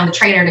kind of found the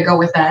trainer to go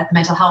with the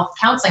mental health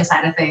counseling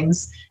side of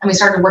things. And we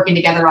started working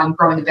together on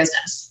growing the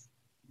business.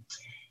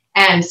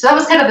 And so that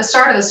was kind of the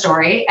start of the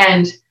story.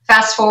 And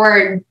fast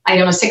forward,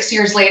 6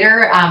 years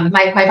later,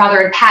 my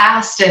father had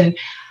passed, and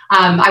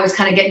I was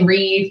kind of getting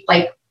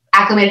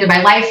acclimated to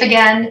my life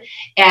again.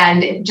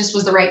 And it just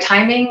was the right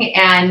timing.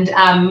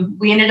 And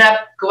we ended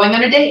up going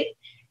on a date.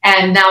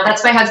 And now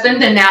that's my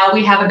husband. And now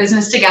we have a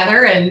business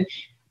together. And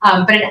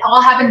but it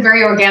all happened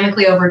very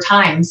organically over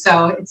time.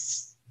 So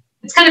it's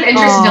kind of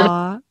interesting to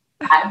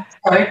look at.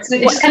 So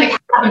it just kind of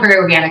happened very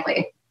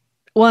organically.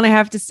 Well, and I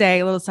have to say,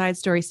 a little side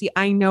story. See,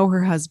 I know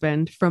her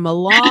husband from a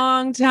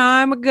long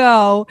time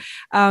ago.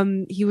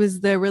 He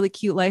was the really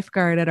cute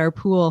lifeguard at our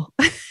pool.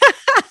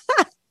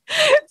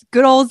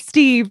 Good old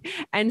Steve,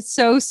 and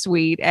so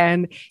sweet.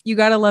 And you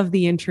got to love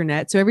the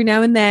internet. So every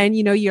now and then,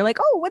 you're like,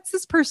 oh, what's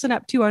this person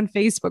up to on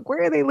Facebook?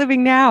 Where are they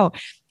living now?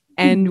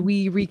 And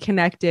we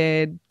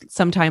reconnected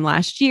sometime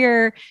last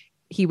year.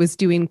 he was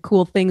doing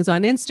cool things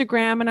on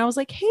Instagram. And I was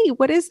like, hey,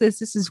 what is this?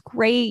 This is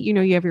great. You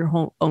have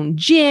your own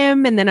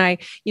gym. And then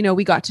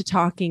we got to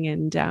talking,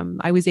 and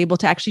I was able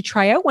to actually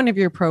try out one of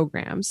your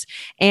programs,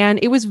 and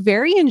it was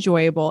very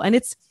enjoyable. And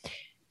it's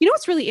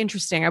really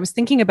interesting. I was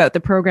thinking about the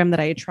program that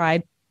I had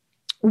tried.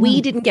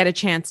 We didn't get a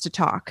chance to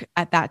talk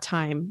at that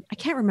time. I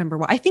can't remember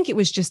why. I think it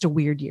was just a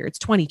weird year. It's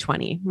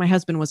 2020. My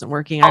husband wasn't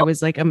working. I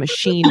was like a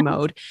machine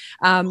mode.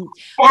 Had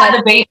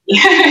a baby.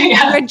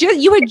 Yeah.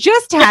 You had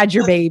just had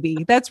your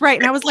baby. That's right.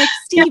 And I was like,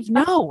 Steve,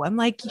 no. I'm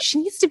like,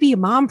 she needs to be a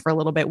mom for a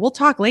little bit. We'll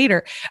talk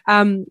later.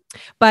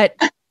 But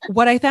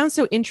what I found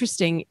so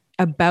interesting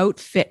about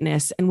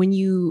fitness, and when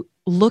you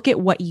look at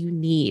what you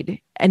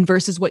need and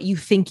versus what you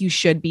think you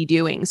should be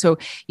doing. So,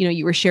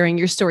 you were sharing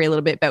your story a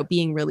little bit about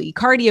being really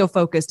cardio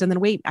focused, and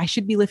then wait, I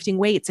should be lifting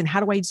weights. And how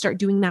do I start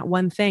doing that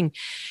one thing?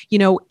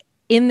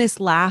 In this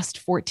last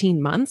 14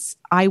 months,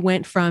 I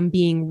went from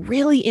being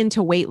really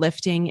into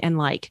weightlifting and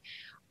like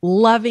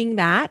loving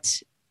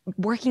that,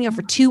 working out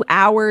for 2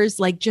 hours,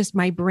 like just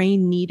my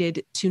brain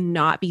needed to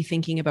not be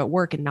thinking about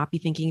work and not be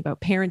thinking about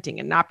parenting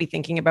and not be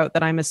thinking about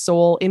that I'm a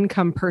sole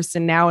income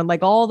person now and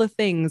like all the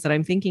things that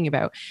I'm thinking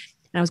about.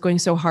 And I was going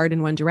so hard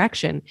in one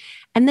direction.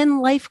 And then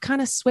life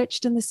kind of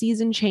switched and the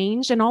season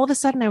changed. And all of a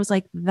sudden I was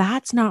like,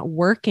 that's not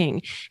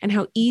working. And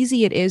how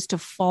easy it is to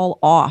fall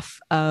off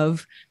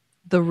of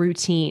the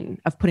routine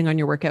of putting on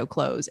your workout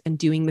clothes and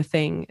doing the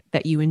thing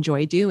that you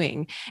enjoy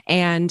doing.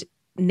 And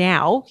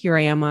now here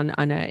I am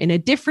in a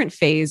different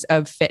phase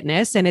of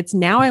fitness. And it's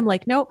now I'm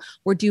like, no,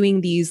 we're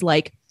doing these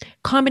like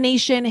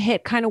combination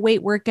HIIT kind of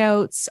weight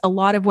workouts, a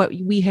lot of what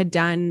we had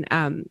done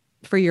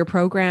for your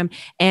program,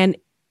 and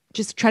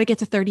just try to get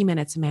to 30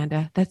 minutes,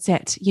 Amanda. That's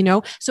it.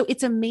 So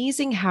it's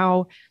amazing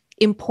how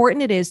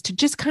important it is to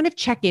just kind of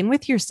check in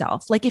with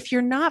yourself. Like if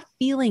you're not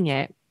feeling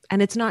it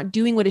and it's not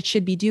doing what it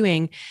should be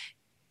doing,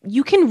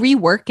 you can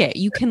rework it.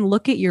 You can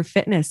look at your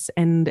fitness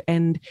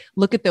and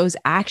look at those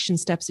action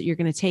steps that you're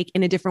going to take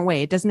in a different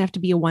way. It doesn't have to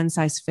be a one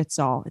size fits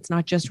all. It's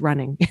not just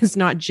running. It's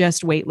not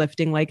just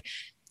weightlifting. Like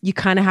you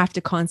kind of have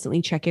to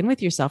constantly check in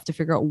with yourself to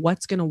figure out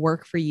what's going to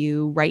work for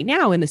you right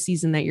now in the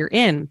season that you're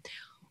in,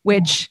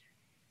 which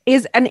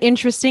is an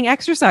interesting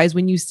exercise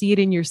when you see it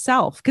in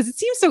yourself, because it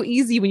seems so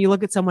easy when you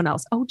look at someone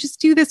else. Oh,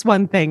 just do this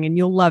one thing and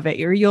you'll love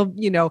it, or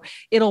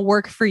it'll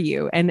work for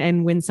you.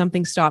 And when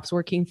something stops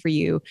working for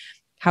you,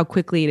 how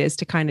quickly it is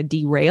to kind of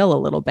derail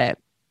a little bit.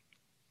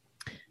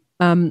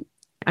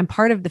 I'm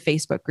part of the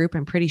Facebook group.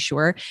 I'm pretty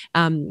sure,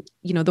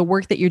 the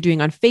work that you're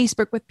doing on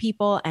Facebook with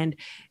people, and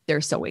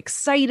they're so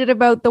excited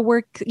about the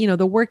work,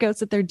 the workouts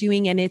that they're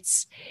doing. And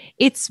it's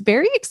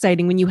very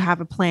exciting when you have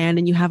a plan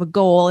and you have a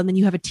goal, and then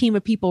you have a team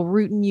of people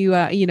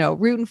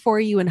rooting for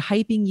you and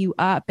hyping you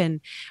up and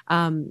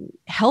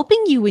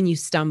helping you when you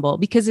stumble,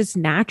 because it's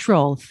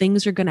natural.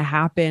 Things are going to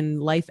happen.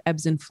 Life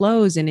ebbs and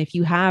flows. And if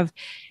you have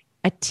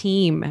a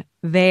team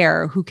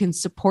there who can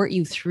support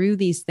you through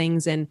these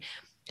things and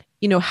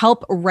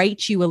help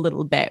right you a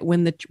little bit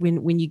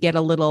when you get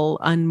a little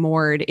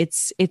unmoored,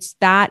 it's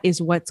that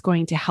is what's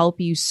going to help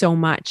you so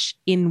much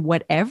in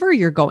whatever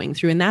you're going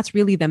through. And that's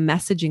really the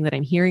messaging that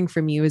I'm hearing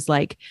from you is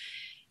like,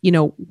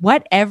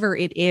 whatever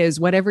it is,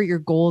 whatever your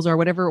goals are,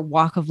 whatever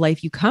walk of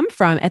life you come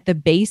from, at the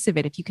base of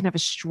it, if you can have a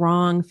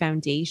strong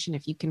foundation,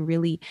 if you can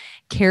really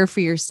care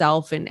for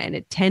yourself and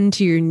attend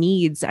to your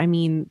needs, I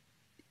mean,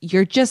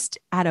 you're just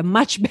at a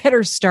much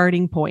better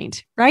starting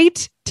point,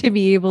 right? To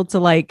be able to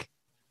like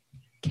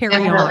carry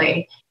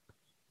Definitely.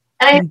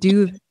 on and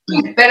do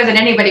better than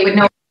anybody would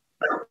know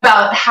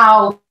about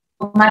how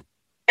much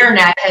the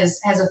internet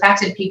has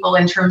affected people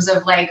in terms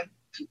of like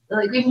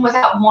even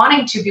without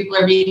wanting to, people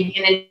are being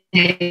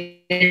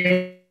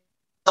inundated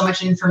so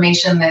much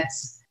information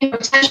that's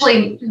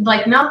potentially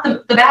like not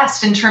the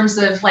best in terms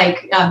of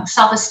like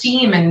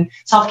self-esteem and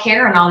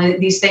self-care and all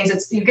these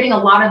things. You're getting a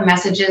lot of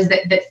messages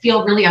that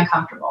feel really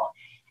uncomfortable.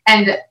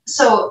 And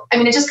so, I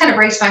mean, it just kind of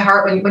breaks my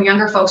heart when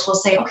younger folks will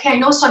say, okay, I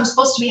know, so I'm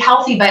supposed to be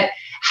healthy, but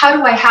how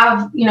do I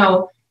have,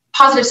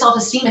 positive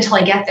self-esteem until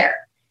I get there?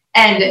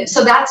 And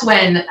so that's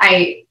when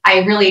I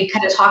really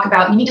kind of talk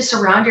about, you need to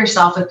surround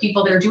yourself with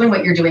people that are doing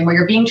what you're doing, where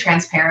you're being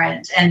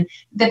transparent, and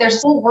that there's a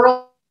whole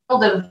world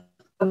of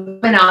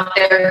women out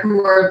there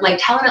who are like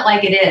telling it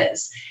like it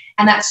is.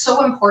 And that's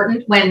so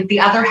important when the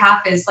other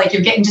half is like,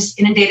 you're getting just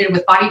inundated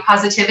with body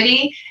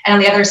positivity. And on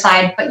the other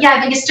side, but yeah, I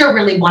think you still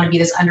really want to be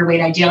this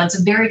underweight ideal. It's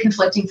very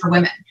conflicting for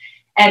women.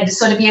 And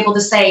so to be able to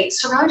say,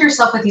 surround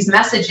yourself with these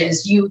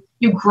messages, you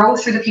grow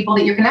through the people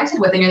that you're connected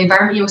with and the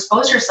environment you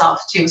expose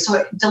yourself to.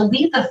 So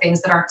delete the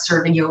things that aren't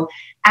serving you,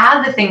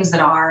 add the things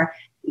that are,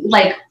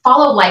 like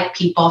follow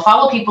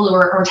people who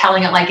are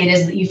telling it like it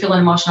is, that you feel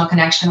an emotional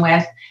connection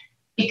with,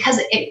 because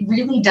it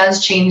really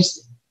does change.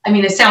 I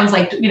mean, it sounds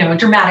like,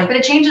 dramatic, but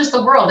it changes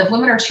the world. If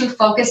women are too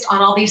focused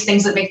on all these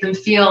things that make them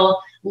feel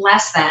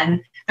less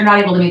than, they're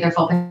not able to meet their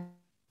full potential.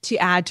 To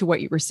add to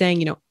what you were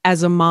saying,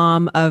 as a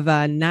mom of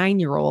a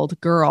 9-year-old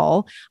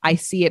girl, I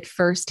see it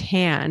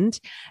firsthand.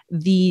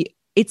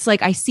 It's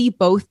like I see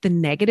both the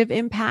negative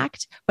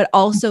impact, but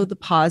also the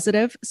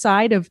positive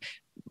side of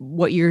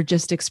what you're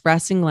just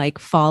expressing, like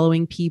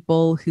following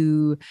people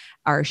who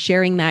are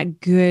sharing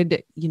that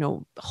good,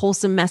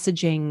 wholesome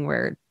messaging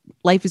where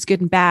life is good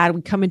and bad.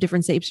 We come in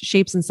different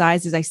shapes and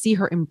sizes. I see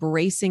her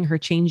embracing her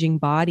changing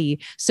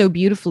body so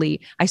beautifully.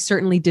 I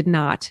certainly did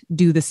not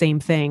do the same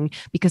thing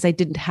because I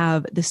didn't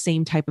have the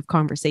same type of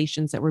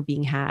conversations that were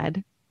being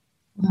had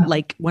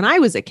like when I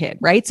was a kid.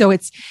 Right.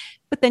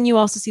 But then you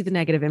also see the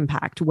negative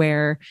impact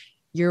where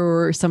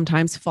you're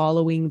sometimes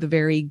following the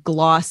very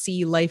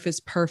glossy, life is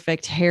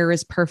perfect, hair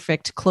is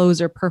perfect, clothes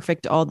are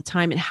perfect all the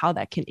time, and how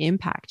that can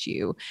impact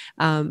you.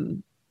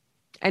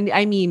 And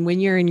I mean, when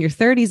you're in your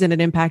 30s and it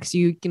impacts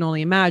you, you can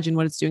only imagine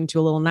what it's doing to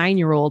a little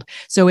 9-year-old.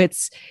 So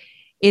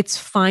it's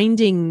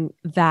finding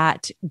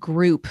that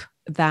group,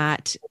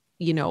 that,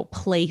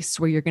 place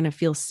where you're going to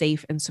feel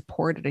safe and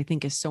supported, I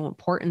think is so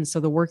important. So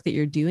the work that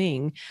you're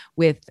doing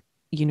with,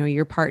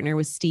 your partner,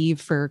 with Steve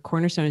for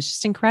Cornerstone is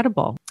just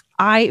incredible.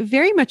 I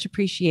very much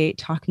appreciate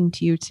talking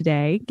to you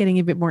today, getting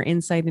a bit more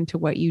insight into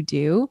what you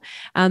do.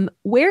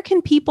 Where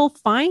can people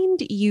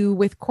find you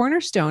with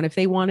Cornerstone if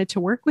they wanted to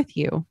work with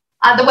you?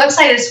 The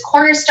website is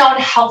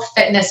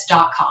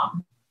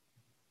cornerstonehealthfitness.com.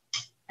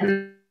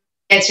 And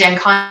it's and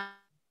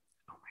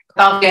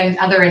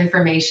other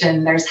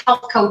information. There's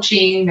health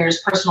coaching,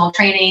 there's personal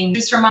training.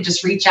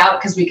 Just reach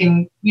out because we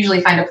can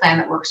usually find a plan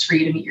that works for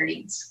you to meet your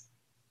needs.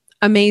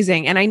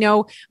 Amazing. And I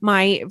know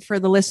for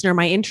the listener,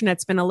 my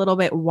internet's been a little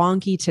bit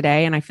wonky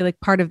today, and I feel like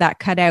part of that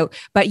cut out,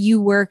 but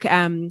you work,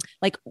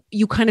 like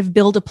you kind of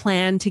build a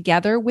plan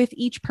together with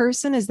each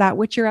person. Is that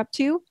what you're up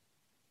to?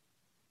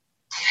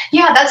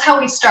 Yeah, that's how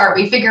we start.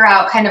 We figure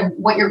out kind of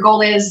what your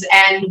goal is,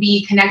 and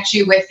we connect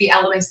you with the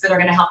elements that are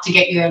going to help to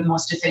get you there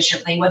most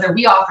efficiently. Whether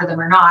we offer them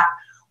or not,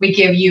 we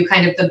give you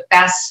kind of the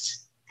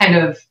best kind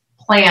of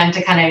plan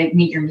to kind of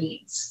meet your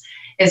needs.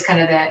 Is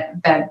kind of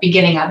the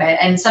beginning of it.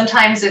 And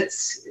sometimes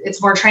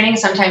it's more training.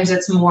 Sometimes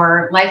it's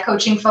more life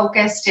coaching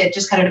focused. It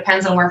just kind of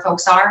depends on where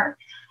folks are.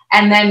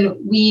 And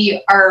then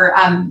we are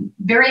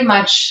very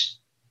much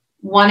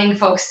wanting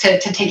folks to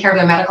take care of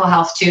their medical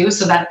health too.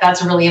 So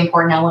that's a really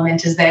important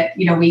element, is that,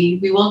 we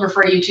will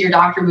refer you to your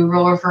doctor. We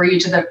will refer you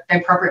to the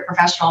appropriate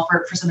professional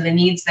for some of the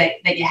needs that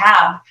you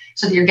have,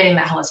 so that you're getting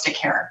that holistic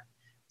care.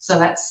 So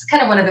that's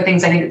kind of one of the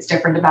things I think that's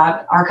different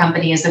about our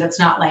company, is that it's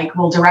not like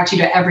we'll direct you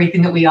to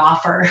everything that we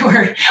offer.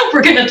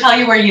 We're going to tell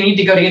you where you need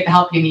to go to get the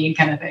help you need,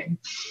 kind of thing.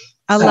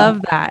 I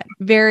love that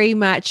very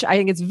much. I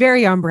think it's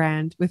very on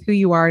brand with who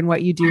you are and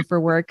what you do for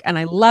work. And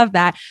I love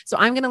that. So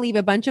I'm going to leave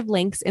a bunch of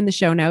links in the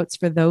show notes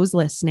for those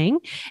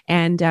listening,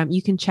 and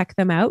you can check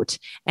them out.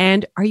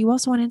 And are you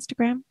also on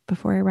Instagram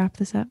before I wrap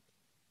this up?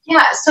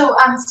 Yeah. So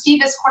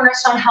Steve is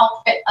Cornerstone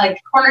Health,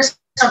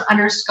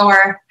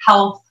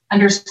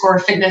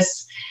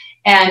 Cornerstone_health_fitness.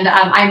 And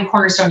I'm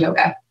Cornerstone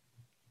Yoga.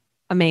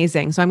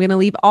 Amazing. So I'm going to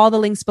leave all the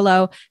links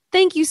below.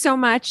 Thank you so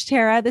much,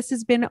 Tara. This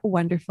has been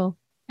wonderful.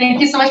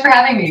 Thank you so much for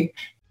having me.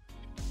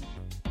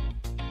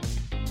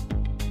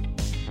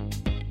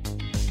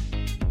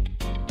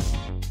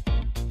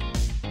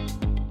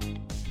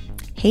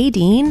 Hey,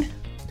 Dean.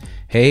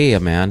 Hey,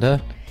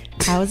 Amanda.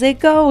 How's it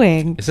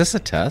going? Is this a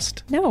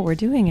test? No, we're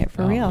doing it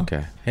for real.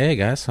 Okay. Hey,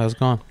 guys. How's it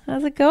going?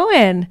 How's it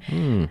going?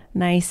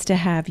 Nice to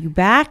have you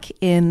back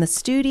in the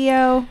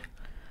studio,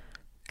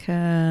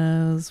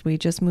 because we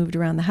just moved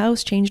around the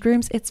house, changed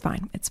rooms. It's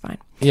fine. It's fine.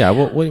 Yeah,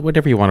 well,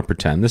 whatever you want to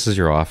pretend. This is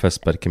your office,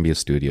 but it can be a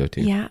studio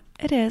too. Yeah,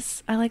 it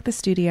is. I like the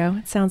studio.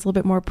 It sounds a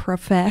little bit more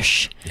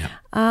profesh.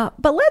 Yeah.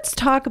 But let's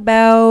talk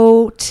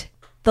about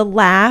the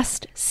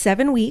last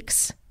 7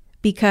 weeks,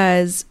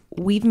 because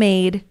we've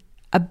made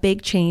a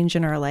big change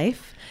in our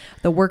life.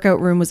 The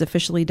workout room was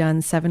officially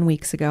done 7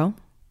 weeks ago.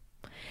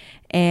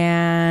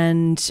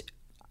 And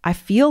I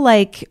feel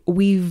like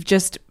we've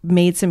just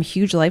made some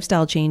huge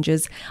lifestyle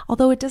changes,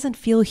 although it doesn't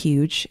feel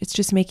huge. It's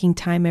just making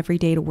time every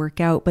day to work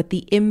out, but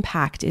the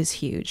impact is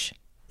huge.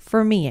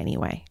 For me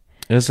anyway.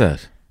 Is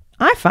it?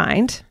 I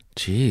find.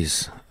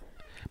 Jeez.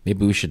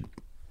 Maybe we should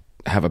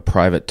have a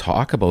private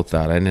talk about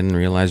that. I didn't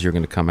realize you were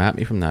going to come at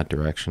me from that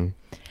direction.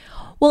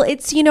 Well,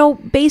 it's,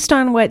 based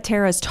on what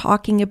Tara's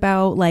talking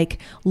about, like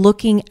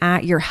looking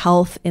at your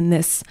health in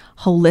this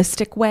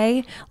holistic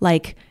way.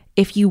 Like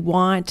if you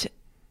want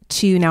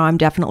to, now I'm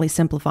definitely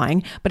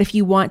simplifying, but if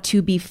you want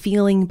to be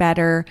feeling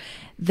better,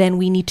 then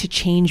we need to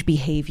change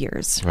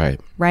behaviors. Right.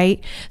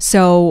 Right.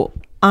 So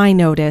I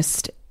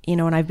noticed,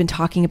 and I've been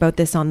talking about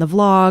this on the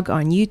vlog,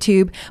 on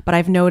YouTube, but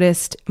I've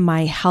noticed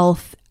my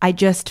health, I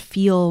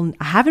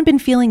haven't been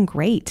feeling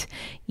great.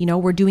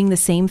 We're doing the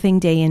same thing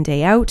day in,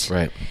 day out.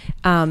 Right.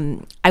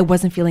 I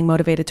wasn't feeling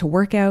motivated to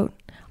work out.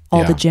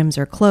 All the gyms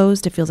are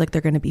closed. It feels like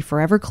they're going to be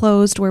forever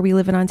closed where we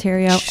live in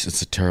Ontario. Jeez,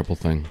 it's a terrible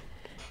thing.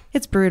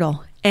 It's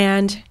brutal.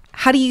 And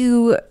how do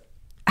you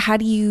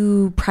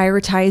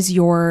prioritize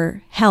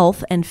your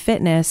health and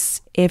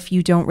fitness if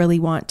you don't really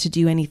want to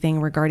do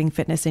anything regarding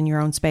fitness in your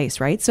own space,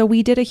 right? So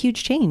we did a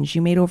huge change.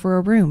 You made over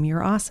a room.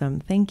 You're awesome.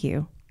 Thank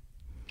you.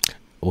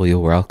 Well, you're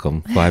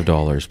welcome.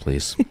 $5,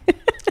 please.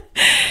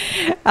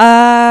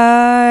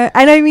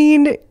 And I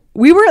mean,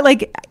 we were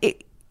like,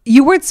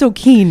 you weren't so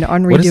keen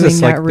on redoing what is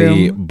this, that like room.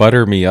 the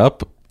butter me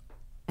up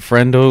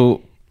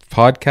friendo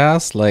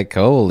podcast. Like,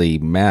 holy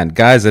man,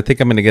 guys, I think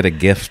I'm gonna get a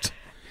gift.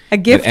 A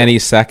gift at any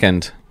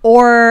second,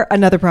 or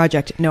another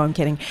project. No, I'm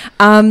kidding.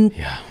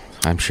 Yeah,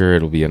 I'm sure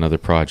it'll be another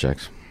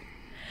project.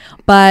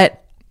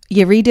 But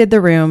you redid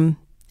the room.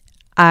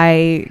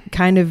 I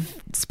kind of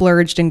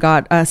splurged and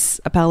got us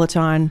a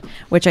Peloton,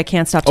 which I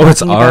can't stop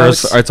talking about. Oh,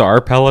 it's ours. It's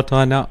our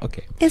Peloton now.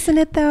 Okay. Isn't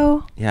it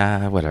though?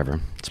 Yeah, whatever.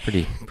 It's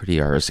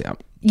pretty ours. Yeah.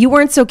 You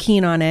weren't so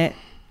keen on it.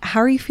 How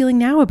are you feeling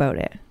now about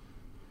it?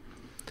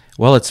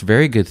 Well, it's a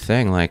very good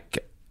thing.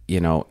 Like,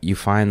 you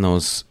find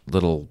those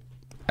little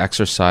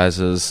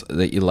exercises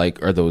that you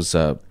like, or those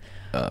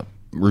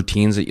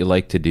routines that you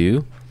like to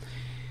do.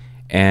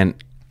 And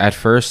at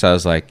first I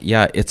was like,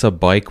 yeah, it's a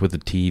bike with a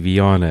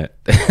TV on it.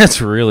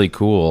 That's really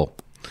cool.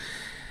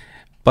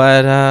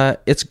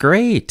 But it's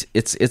great.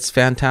 It's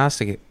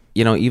fantastic.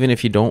 Even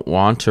if you don't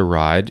want to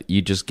ride,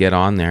 you just get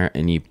on there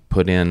and you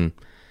put in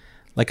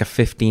like a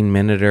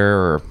 15-minute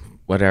or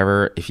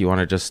whatever if you want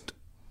to just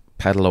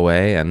pedal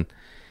away, and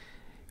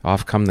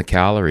off come the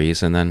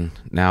calories. And then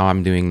now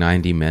I'm doing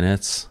 90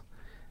 minutes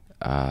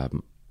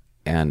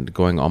and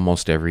going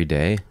almost every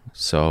day.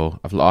 So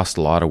I've lost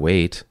a lot of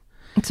weight.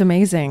 It's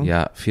amazing.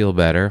 Yeah, feel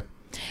better.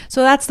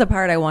 So that's the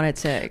part I wanted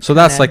to. So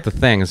that's like the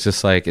thing. It's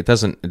just like it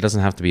doesn't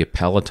have to be a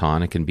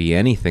Peloton. It can be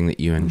anything that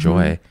you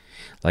enjoy.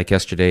 Like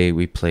yesterday,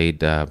 we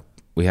played.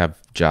 We have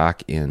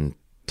Jack in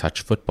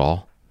touch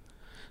football,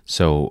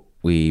 so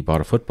we bought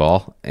a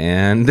football,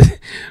 and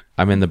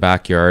I'm in the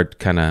backyard,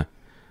 kind of,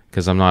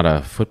 because I'm not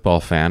a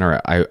football fan,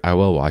 or I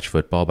will watch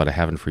football, but I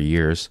haven't for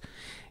years,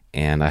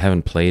 and I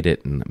haven't played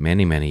it in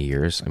many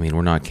years. I mean,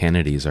 we're not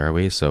Kennedys, are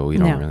we? So we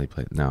don't really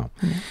play. No.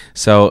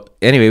 So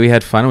anyway, we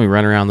had fun. We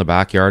ran around the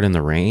backyard in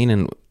the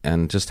rain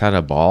and just had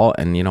a ball.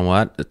 And you know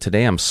what?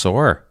 Today I'm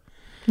sore.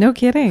 No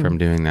kidding. From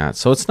doing that.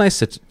 So it's nice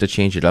to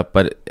change it up.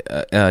 But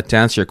to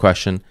answer your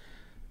question,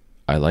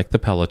 I like the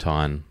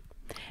Peloton.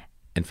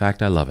 In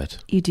fact, I love it.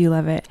 You do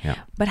love it. Yeah.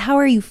 But how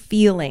are you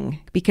feeling?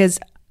 Because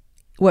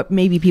what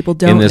maybe people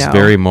don't know. In this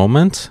very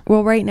moment?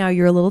 Well, right now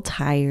you're a little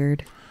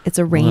tired. It's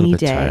a rainy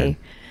day.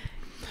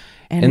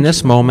 Tired. In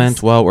this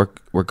moment, well,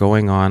 we're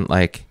going on,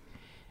 like,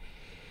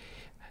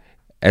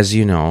 as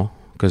you know,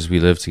 because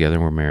we live together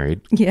and we're married.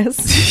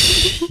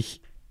 Yes.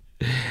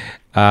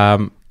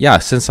 Yeah,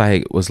 since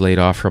I was laid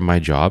off from my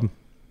job,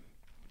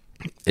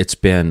 it's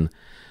been,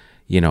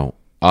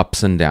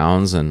 ups and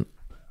downs, and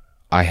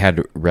I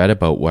had read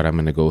about what I'm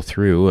going to go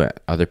through.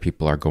 Other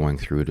people are going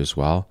through it as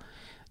well,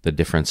 the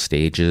different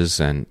stages.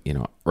 And,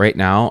 right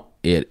now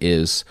it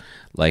is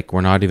like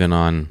we're not even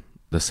on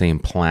the same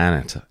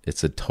planet.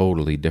 It's a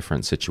totally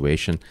different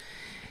situation.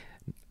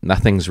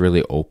 Nothing's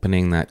really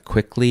opening that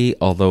quickly,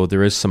 although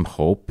there is some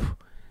hope.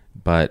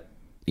 But,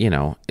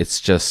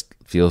 it's just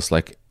feels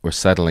like we're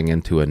settling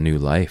into a new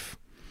life.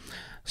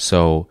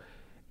 So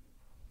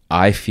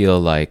I feel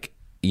like,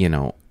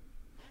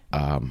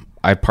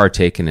 I've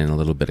partaken in a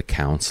little bit of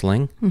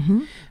counseling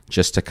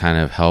just to kind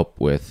of help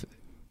with,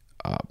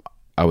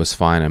 I was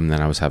fine, and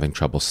then I was having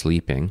trouble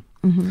sleeping.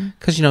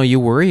 Because, you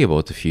worry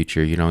about the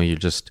future,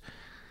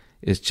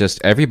 it's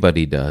just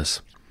everybody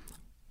does.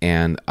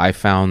 And I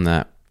found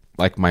that,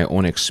 like, my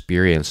own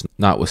experience,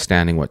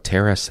 notwithstanding what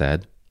Tara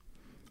said,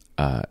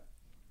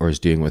 or is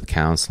doing with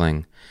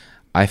counseling,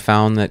 I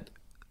found that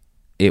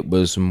it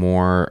was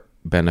more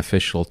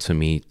beneficial to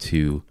me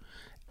to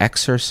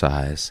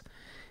exercise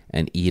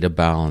and eat a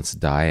balanced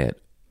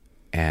diet,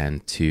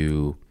 and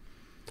to,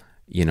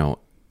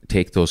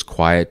 take those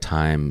quiet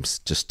times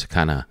just to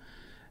kind of,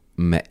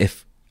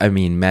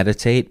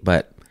 meditate,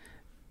 but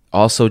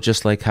also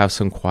just like have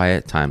some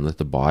quiet time, let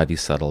the body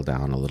settle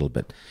down a little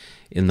bit.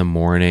 In the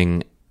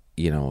morning,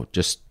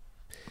 just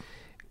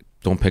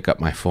don't pick up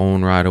my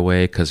phone right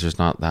away, because there's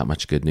not that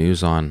much good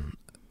news on,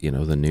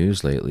 the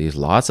news lately. There's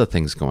lots of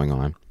things going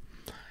on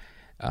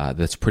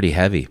that's pretty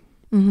heavy.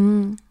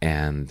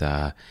 And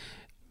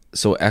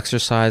so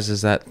exercise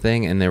is that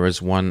thing. And there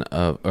was one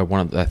of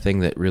the thing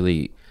that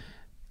really,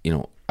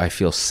 I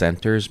feel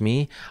centers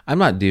me. I'm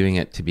not doing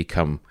it to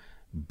become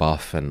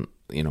buff and,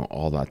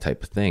 all that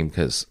type of thing,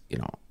 because,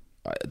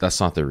 that's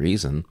not the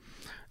reason.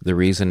 The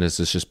reason is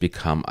it's just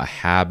become a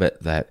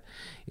habit that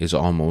is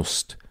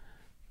almost,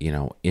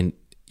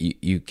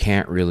 you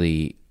can't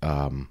really,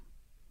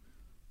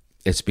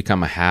 it's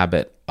become a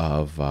habit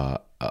of a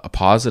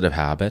positive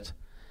habit,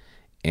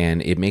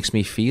 and it makes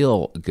me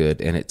feel good,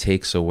 and it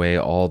takes away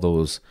all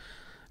those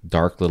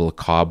dark little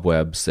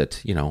cobwebs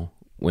that,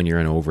 when you're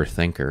an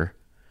overthinker,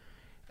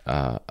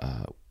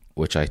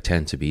 which I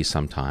tend to be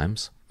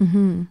sometimes,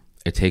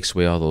 it takes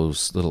away all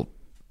those little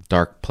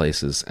dark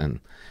places and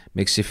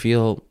makes you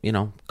feel,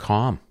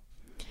 calm.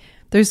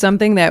 There's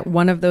something that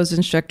one of those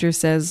instructors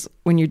says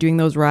when you're doing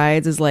those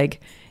rides is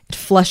like, it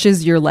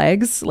flushes your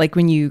legs, like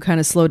when you kind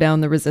of slow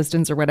down the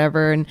resistance or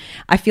whatever. And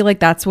I feel like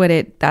that's what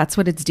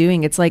it's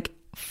doing. It's like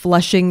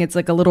flushing. It's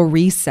like a little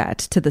reset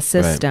to the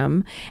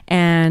system,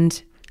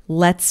 and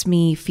lets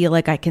me feel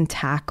like I can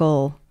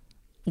tackle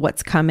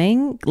what's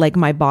coming. Like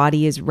my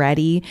body is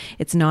ready.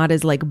 It's not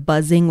as like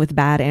buzzing with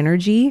bad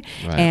energy.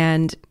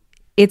 And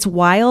it's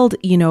wild,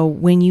 you know,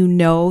 when you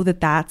know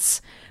that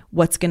that's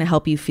what's going to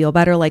help you feel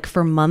better. Like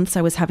for months,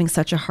 I was having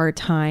such a hard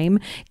time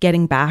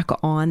getting back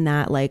on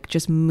that, like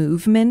just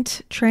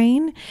movement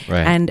train.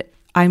 Right. And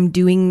I'm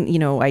doing, you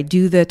know, I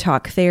do the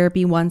talk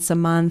therapy once a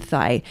month.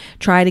 I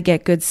try to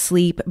get good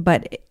sleep.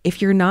 But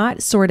if you're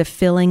not sort of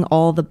filling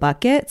all the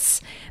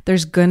buckets,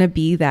 there's going to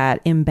be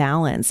that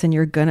imbalance and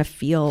you're going to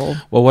feel.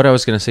 Well, what I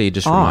was going to say, you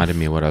just off. reminded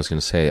me of what I was going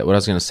to say. What I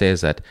was going to say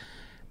is that,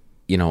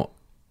 you know,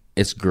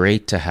 it's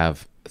great to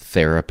have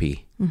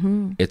therapy.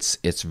 Mm-hmm.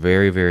 It's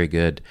very, very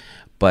good.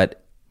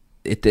 But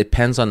it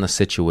depends on the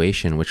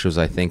situation, which was,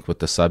 I think, what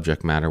the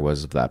subject matter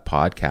was of that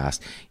podcast.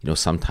 You know,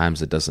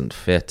 sometimes it doesn't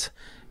fit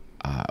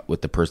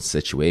with the person's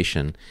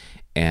situation.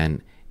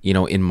 And, you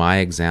know, in my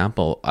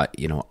example,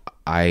 you know,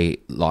 I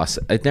lost,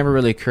 it never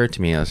really occurred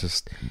to me. I was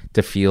just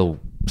to feel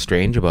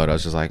strange about it. I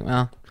was just like,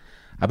 well,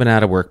 I've been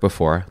out of work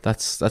before.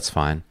 That's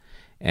fine.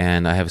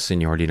 And I have a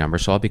seniority number,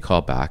 so I'll be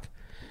called back.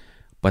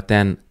 But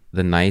then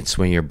the nights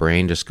when your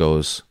brain just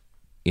goes,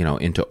 you know,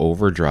 into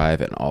overdrive,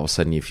 and all of a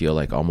sudden you feel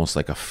like almost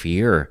like a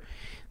fear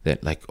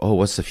that like, oh,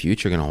 what's the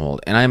future going to hold?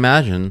 And I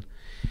imagine,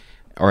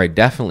 or I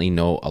definitely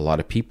know a lot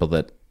of people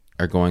that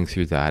are going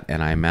through that.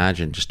 And I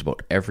imagine just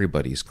about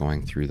everybody's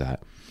going through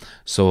that.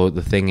 So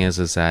the thing is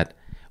that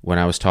when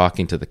I was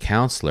talking to the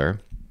counselor,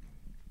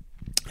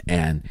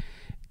 and,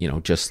 you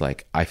know, just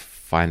like, I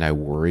find I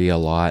worry a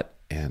lot,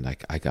 and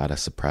like, I got to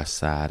suppress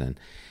that. And,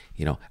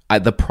 you know,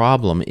 the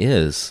problem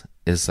is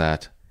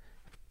that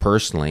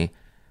personally,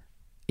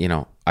 you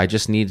know, I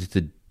just needed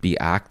to be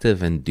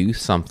active and do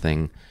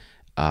something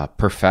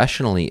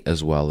professionally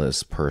as well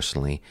as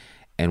personally.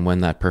 And when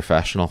that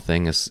professional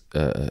thing is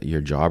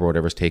your job or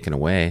whatever is taken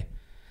away,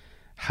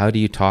 how do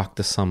you talk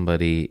to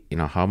somebody? You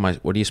know,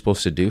 what are you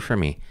supposed to do for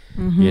me?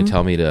 Mm-hmm. You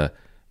tell me to,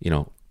 you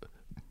know,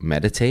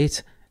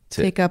 meditate,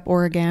 to take up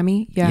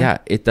origami. Yeah.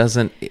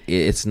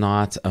 It's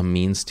not a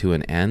means to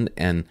an end.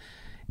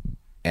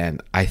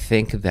 And I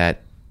think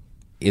that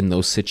in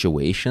those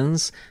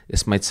situations,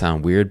 this might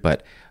sound weird,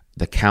 but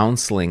the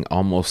counseling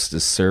almost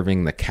is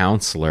serving the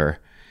counselor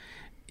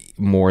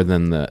more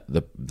than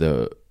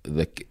the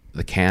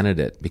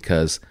candidate,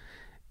 because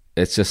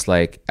it's just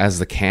like, as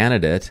the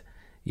candidate,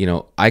 you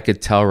know, I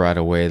could tell right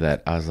away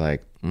that I was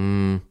like,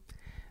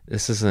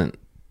 this isn't,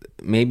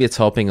 maybe it's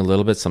helping a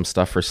little bit, some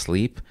stuff for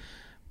sleep,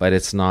 but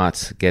it's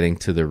not getting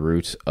to the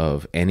root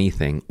of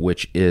anything,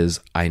 which is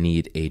I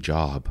need a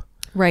job.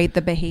 Right,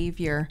 the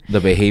behavior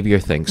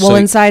thing. Well,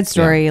 inside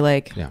story,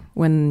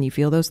 when you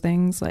feel those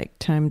things, like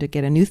time to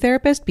get a new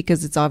therapist,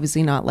 because it's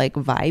obviously not like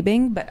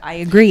vibing. But I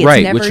agree, it's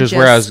right, never which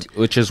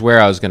is where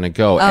I was going to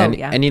go. Oh,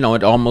 and you know,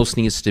 it almost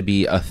needs to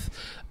be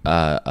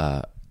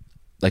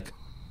like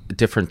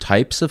different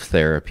types of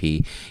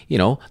therapy. You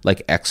know,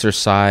 like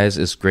exercise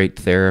is great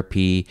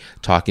therapy.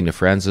 Talking to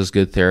friends is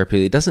good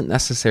therapy. It doesn't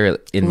necessarily,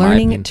 in my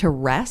opinion, learning to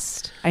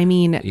rest. I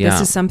mean,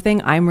 this is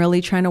something I'm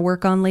really trying to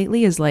work on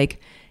lately. Is like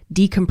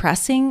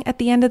decompressing at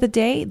the end of the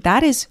day.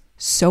 That is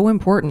so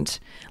important.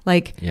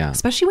 Like,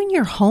 especially when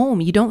you're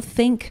home, you don't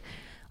think,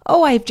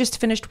 oh, I've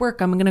just finished work,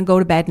 I'm going to go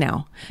to bed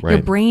now. Right.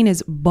 Your brain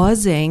is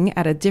buzzing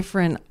at a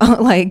different,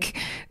 like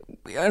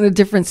in a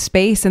different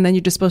space. And then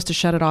you're just supposed to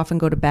shut it off and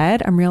go to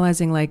bed. I'm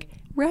realizing like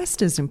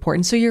rest is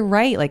important. So you're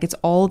right. Like it's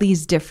all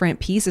these different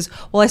pieces.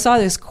 Well, I saw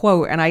this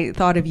quote and I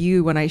thought of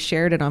you when I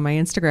shared it on my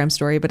Instagram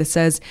story, but it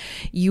says,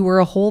 you were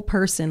a whole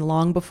person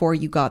long before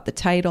you got the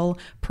title,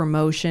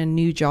 promotion,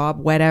 new job,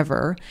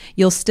 whatever.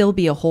 You'll still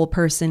be a whole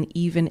person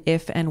even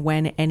if and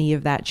when any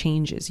of that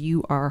changes.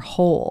 You are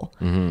whole.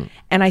 Mm-hmm.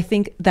 And I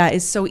think that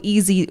is so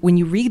easy when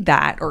you read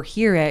that or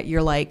hear it,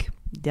 you're like,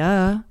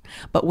 duh.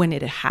 But when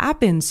it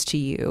happens to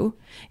you,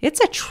 it's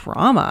a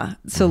trauma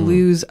to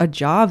lose a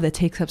job that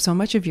takes up so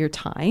much of your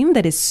time,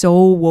 that is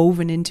so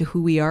woven into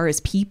who we are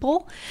as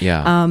people.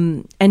 Yeah.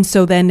 And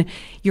so then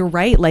you're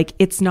right. Like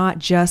it's not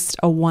just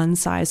a one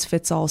size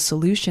fits all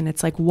solution.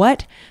 It's like,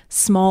 what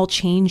small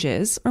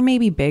changes, or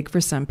maybe big for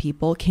some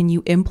people, can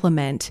you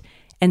implement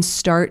and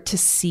start to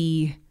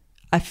see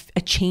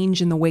a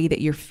change in the way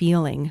that you're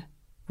feeling,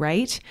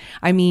 right?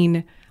 I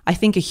mean, I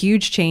think a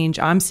huge change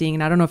I'm seeing,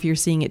 and I don't know if you're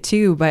seeing it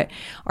too, but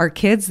our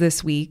kids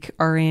this week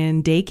are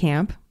in day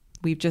camp.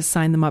 We've just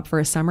signed them up for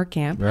a summer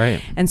camp.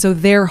 Right. And so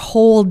their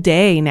whole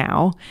day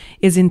now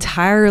is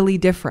entirely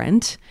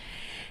different.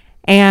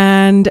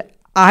 And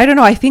I don't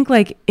know, I think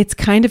like it's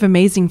kind of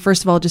amazing,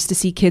 first of all, just to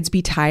see kids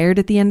be tired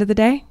at the end of the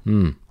day,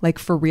 like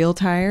for real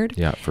tired.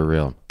 Yeah, for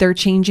real. They're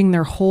changing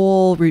their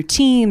whole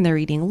routine. They're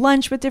eating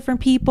lunch with different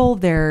people.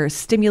 They're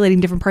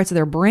stimulating different parts of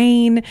their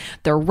brain.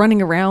 They're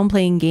running around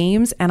playing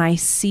games. And I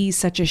see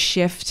such a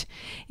shift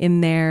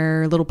in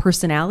their little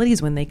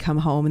personalities when they come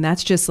home. And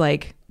that's just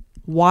like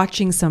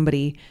watching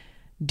somebody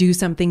do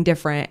something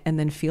different and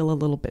then feel a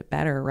little bit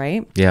better,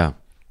 right? Yeah.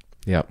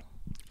 Yeah.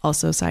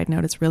 Also, side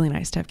note, it's really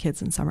nice to have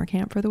kids in summer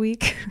camp for the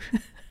week.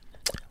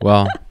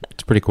 Well,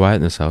 it's pretty quiet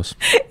in this house.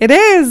 It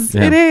is.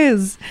 Yeah. It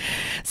is.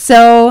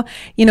 So,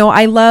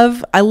 I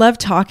love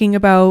talking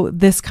about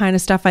this kind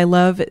of stuff. I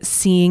love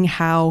seeing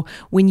how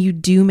when you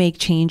do make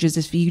changes,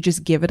 if you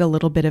just give it a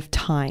little bit of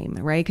time,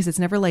 right? Because it's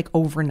never like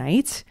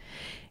overnight.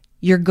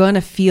 You're going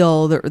to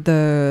feel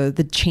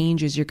the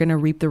changes. You're going to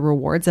reap the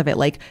rewards of it.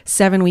 Like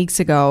 7 weeks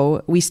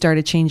ago, we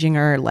started changing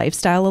our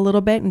lifestyle a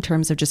little bit in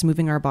terms of just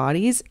moving our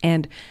bodies.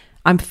 And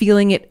I'm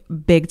feeling it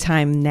big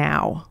time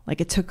now. Like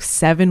it took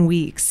 7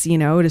 weeks,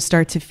 to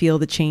start to feel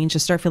the change, to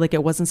start to feel like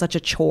it wasn't such a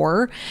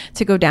chore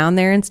to go down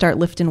there and start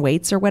lifting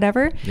weights or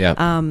whatever. Yeah.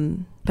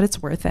 But it's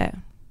worth it,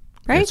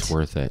 right? It's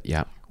worth it.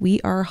 Yeah.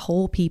 We are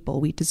whole people.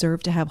 We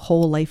deserve to have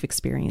whole life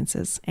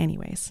experiences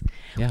anyways.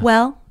 Yeah.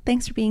 Well,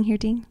 thanks for being here,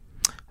 Dean.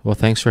 Well,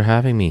 thanks for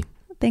having me.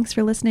 Thanks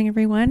for listening,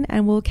 everyone.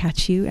 And we'll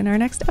catch you in our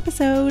next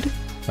episode.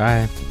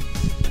 Bye.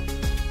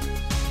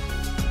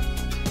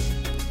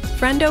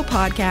 Friendo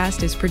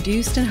Podcast is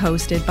produced and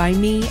hosted by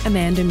me,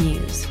 Amanda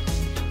Muse.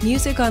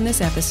 Music on this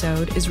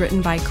episode is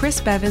written by Chris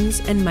Bevins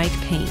and Mike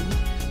Payne,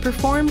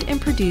 performed and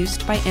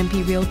produced by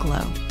MP Real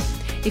Glow.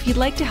 If you'd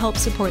like to help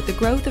support the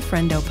growth of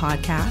Friendo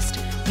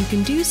Podcast, you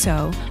can do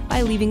so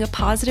by leaving a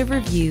positive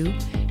review,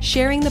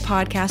 sharing the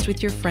podcast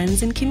with your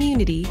friends and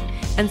community,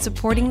 and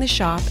supporting the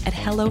shop at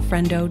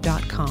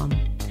hellofriendo.com.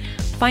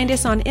 Find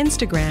us on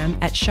Instagram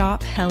at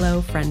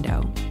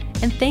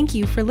shophellofriendo. And thank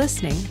you for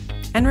listening.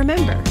 And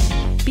remember,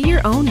 be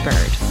your own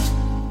bird.